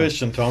 next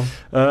question, Tom.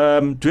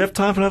 Do we have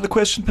time for another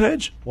question,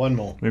 Paige? One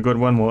more. We've got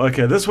one more.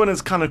 Okay, this one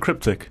is kind of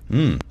cryptic.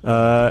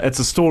 It's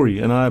a story,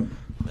 and I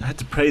had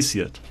to praise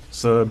it.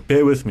 So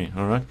bear with me,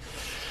 all right?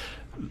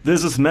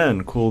 There's this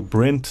man called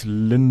Brent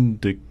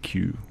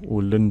Lindeque,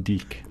 or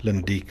Lindeek.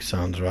 Lindeek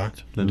sounds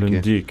right.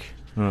 Lindeek.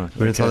 All right.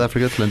 We're in South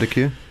Africa, it's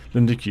Lindeque.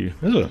 Lindeque.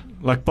 Is it?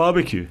 Like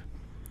barbecue.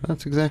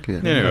 That's exactly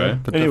it. Anyway.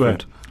 But Anyway,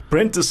 different.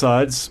 Brent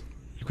decides,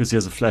 because he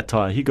has a flat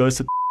tire, he goes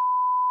to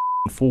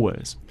 4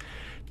 ways.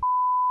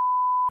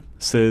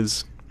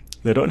 Says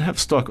they don't have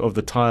stock of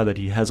the tire that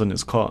he has on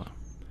his car.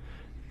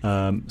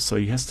 So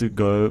he has to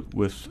go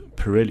with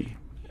Pirelli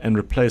and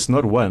replace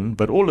not one,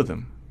 but all of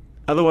them.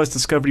 Otherwise,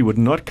 Discovery would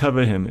not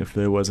cover him if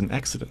there was an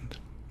accident.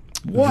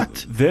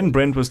 What? Then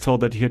Brent was told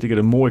that he had to get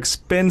a more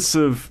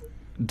expensive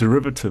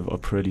derivative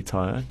of Pirelli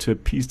tire to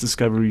appease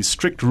Discovery's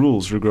strict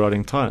rules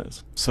regarding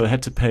tires. So he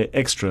had to pay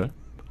extra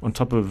on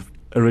top of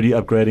already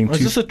upgrading Is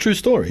to... this a true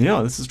story?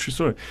 Yeah, this is a true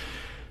story.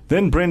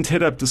 Then Brent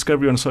hit up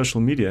Discovery on social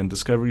media, and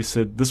Discovery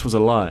said this was a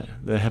lie.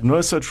 They have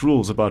no such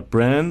rules about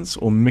brands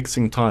or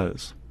mixing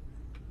tires.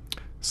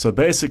 So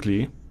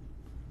basically,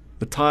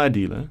 the tire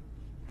dealer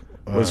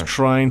was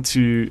trying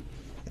to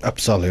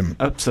upsell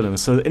him.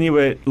 So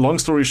anyway, long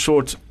story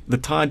short, the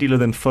tire dealer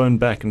then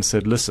phoned back and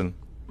said, "Listen,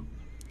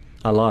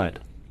 I lied.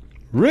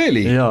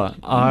 Really? Yeah,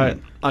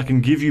 I can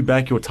give you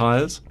back your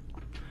tires.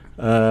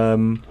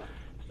 Come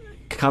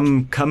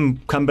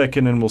back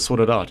in and we'll sort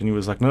it out." And he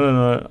was like,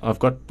 no, I've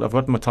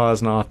got my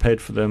tires now. I've paid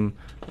for them.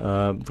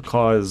 The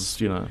car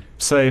is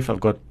safe.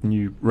 I've got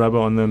new rubber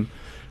on them.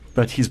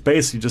 But he's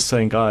basically just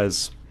saying,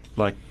 guys,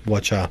 like,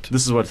 watch out.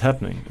 This is what's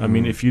happening. I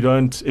mean, if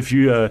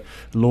you're a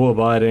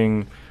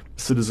law-abiding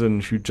citizen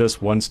who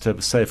just wants to have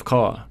a safe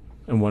car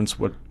and wants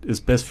what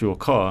is best for your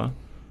car.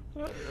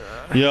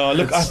 Yeah,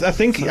 look, I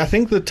think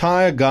the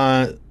tire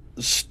guy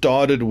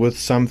started with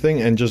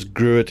something and just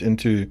grew it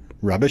into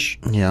rubbish.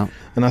 Yeah.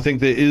 And I think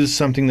there is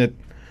something that...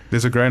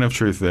 There's a grain of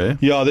truth there.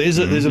 Yeah, there's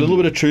a little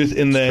bit of truth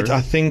in that.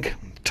 I think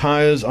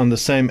tires on the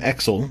same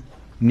axle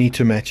need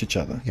to match each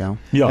other. Yeah.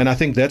 And I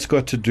think that's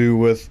got to do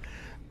with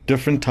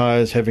different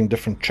tires having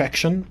different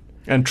traction.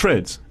 And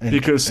treads. And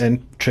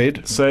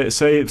tread. Say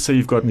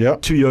you've got 2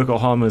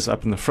 Yokohamas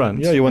up in the front.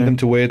 Yeah, you want them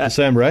to wear at the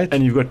same rate.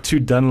 And you've got 2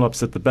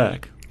 Dunlops at the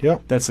back. Yeah.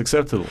 That's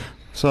acceptable.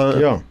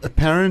 So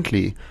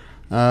apparently,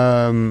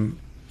 the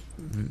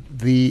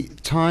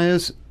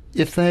tires,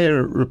 if they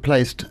are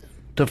replaced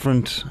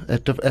different,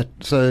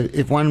 so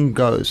if one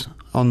goes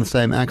on the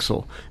same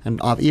axle, and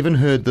I've even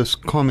heard this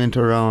comment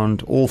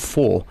around all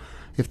 4,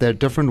 if they're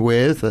different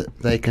wears, that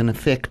they can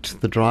affect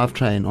the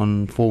drivetrain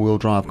on 4-wheel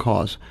drive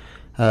cars.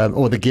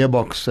 Or the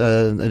gearbox,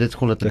 let's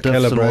call it the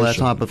diffs and all that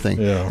type of thing.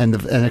 Yeah. And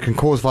it can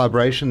cause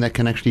vibration that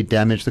can actually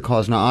damage the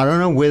cars. Now, I don't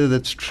know whether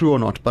that's true or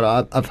not, but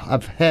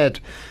I've had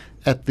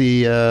at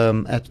the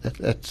at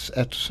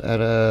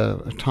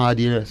a tire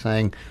dealer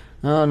saying,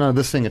 "Oh no,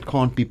 this thing, it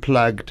can't be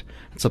plugged.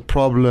 It's a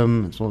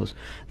problem." It's all this.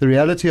 The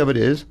reality of it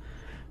is,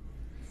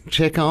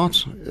 check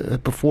out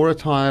before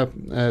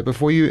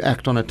you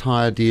act on a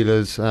tire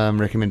dealer's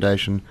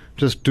recommendation.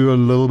 Just do a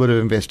little bit of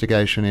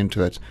investigation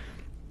into it.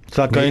 It's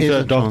like going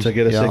to a doctor,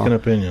 get a second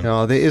opinion.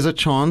 Yeah, there is a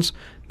chance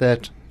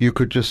that you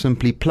could just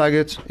simply plug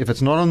it. If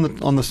it's not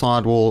on the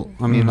sidewall,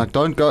 I mean, like,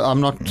 don't go. I'm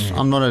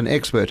not an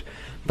expert,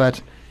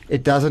 but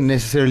it doesn't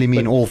necessarily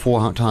mean all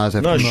 4 tires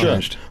have to be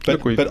changed.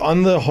 But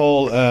on the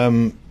whole,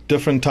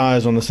 different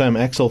tires on the same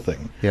axle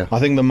thing. Yeah. I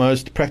think the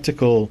most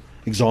practical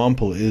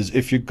example is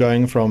if you're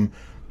going from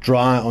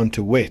dry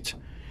onto wet.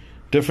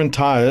 Different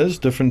tires,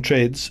 different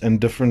treads,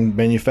 and different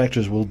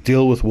manufacturers will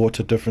deal with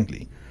water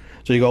differently.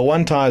 So you got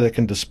one tire that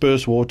can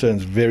disperse water and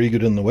is very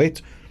good in the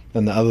wet,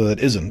 and the other that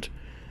isn't.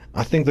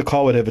 I think the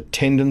car would have a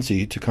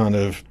tendency to kind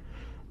of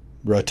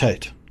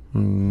rotate,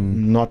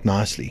 not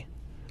nicely,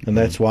 and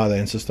that's why they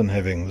insist on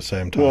having the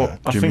same tire. Well,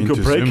 I think your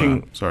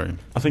braking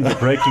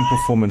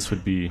performance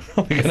would be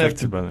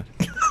affected by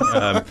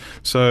that.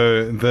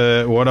 So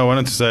what I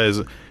wanted to say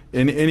is,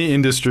 in any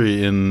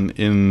industry in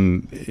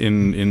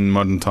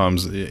modern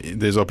times,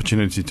 there's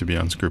opportunity to be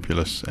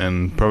unscrupulous,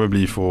 and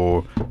probably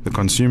for the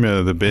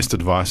consumer, the best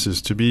advice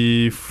is to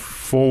be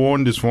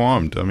forewarned is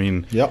forearmed. I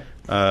mean,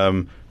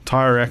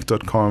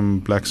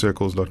 TireRack.com,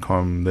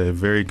 BlackCircles.com, they're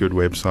very good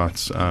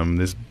websites.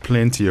 There's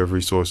plenty of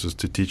resources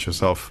to teach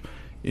yourself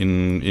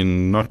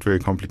in not very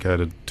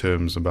complicated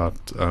terms about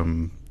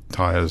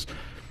tires.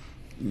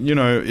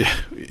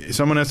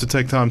 someone has to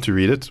take time to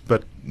read it.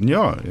 But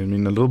yeah, I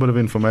mean, a little bit of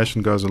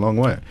information goes a long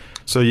way.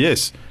 So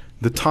yes,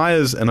 the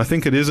tires, and I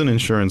think it is an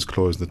insurance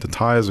clause that the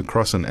tires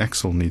across an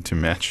axle need to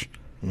match,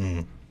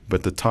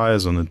 but the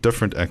tires on the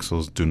different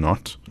axles do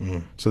not.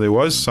 So there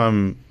was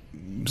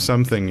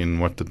something in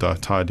what the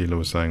tire dealer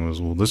was saying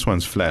was, well, this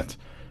one's flat.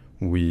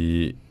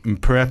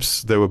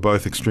 Perhaps they were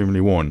both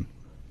extremely worn.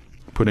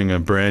 Putting a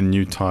brand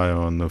new tire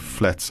on the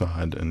flat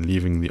side and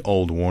leaving the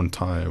old worn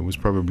tire was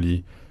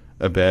probably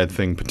a bad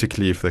thing,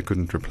 particularly if they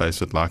couldn't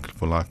replace it like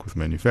for like with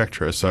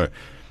manufacturer. So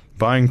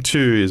buying 2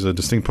 is a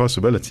distinct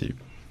possibility.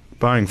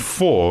 Buying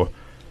 4,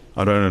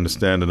 I don't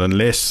understand it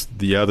unless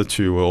the other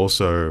 2 were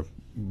also,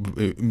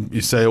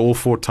 you say all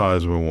 4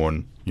 tires were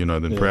worn,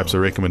 then perhaps a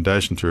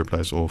recommendation to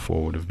replace all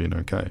 4 would have been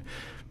okay.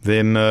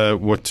 Then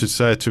what to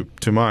say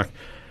to Mike,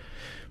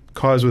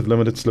 cars with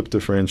limited slip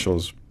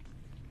differentials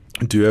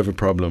do have a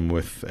problem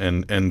with,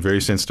 and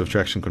very sensitive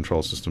traction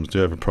control systems do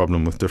have a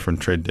problem with different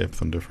tread depth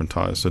on different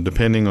tires. So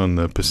depending on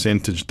the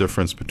percentage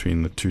difference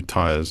between the 2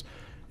 tires,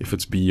 if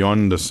it's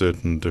beyond a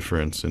certain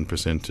difference in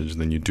percentage,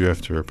 then you do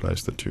have to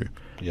replace the 2.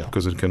 Yeah.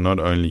 Because it can not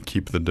only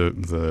keep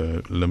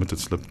the limited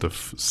slip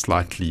diff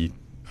slightly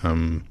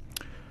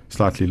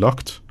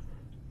locked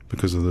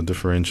because of the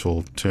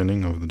differential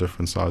turning of the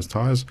different size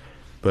tires,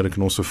 but it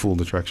can also fool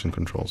the traction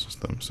control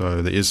system.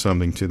 So there is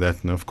something to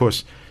that. And of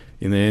course,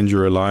 in the end,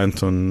 you're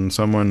reliant on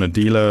someone, a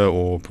dealer,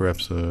 or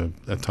perhaps a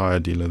tire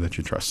dealer that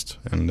you trust,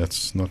 and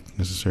that's not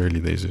necessarily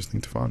the easiest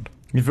thing to find.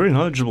 You're very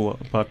knowledgeable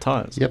about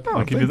tires. Yep.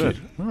 I'll give you that.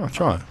 Oh,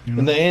 try.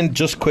 In the end,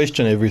 just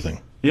question everything.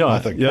 Yeah, I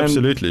think. Yeah,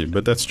 absolutely.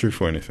 But that's true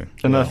for anything.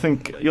 And I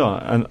think,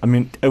 and I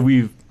mean,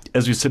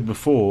 as we said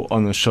before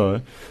on the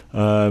show,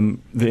 the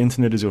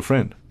internet is your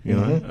friend.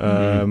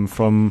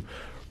 From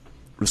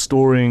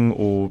restoring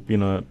or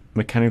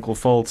mechanical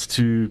faults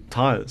to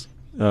tires.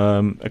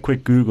 A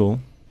quick Google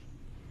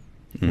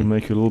will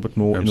make you a little bit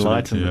more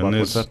enlightened about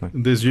what's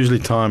happening. There's usually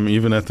time,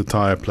 even at the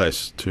tire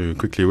place, to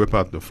quickly whip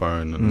out the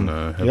phone and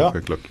have a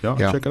quick look.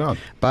 Yeah, check it out.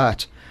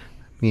 But,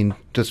 I mean,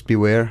 just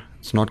beware.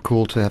 It's not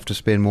cool to have to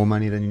spend more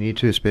money than you need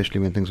to, especially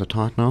when things are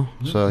tight now.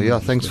 So,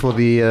 thanks for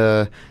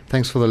the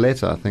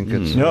letter. I think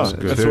it's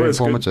very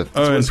informative.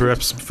 Oh, and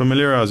perhaps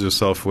familiarize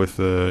yourself with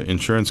the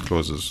insurance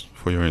clauses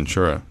for your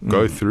insurer.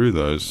 Go through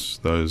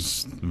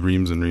those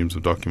reams and reams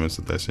of documents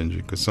that they send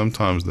you, because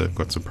sometimes they've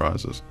got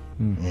surprises.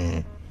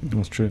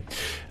 That's true.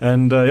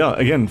 And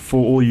again,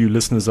 for all you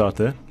listeners out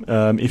there,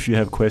 if you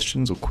have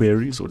questions or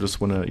queries or just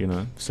want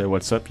to say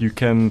what's up, you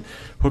can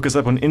hook us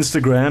up on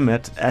Instagram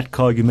at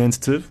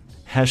Cargumentative,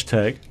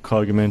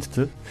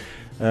 #Cargumentative,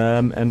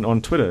 and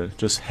on Twitter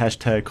just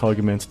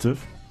 #Cargumentative.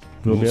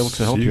 We'll be able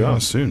to help you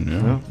out soon.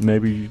 Yeah.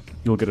 Maybe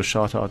you'll get a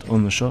shout out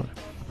on the show.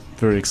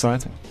 Very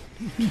exciting.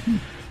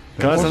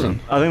 Guys, Awesome.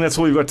 I think that's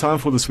all we've got time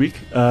for this week.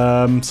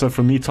 So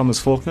from me, Thomas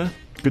Faulkner,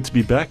 good to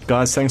be back.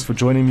 Guys, thanks for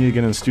joining me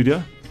again in the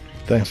studio.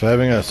 Thanks for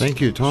having us. Thank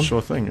you, Tom.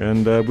 Sure thing.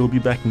 And we'll be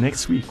back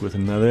next week with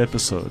another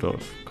episode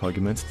of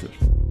Cargumentative.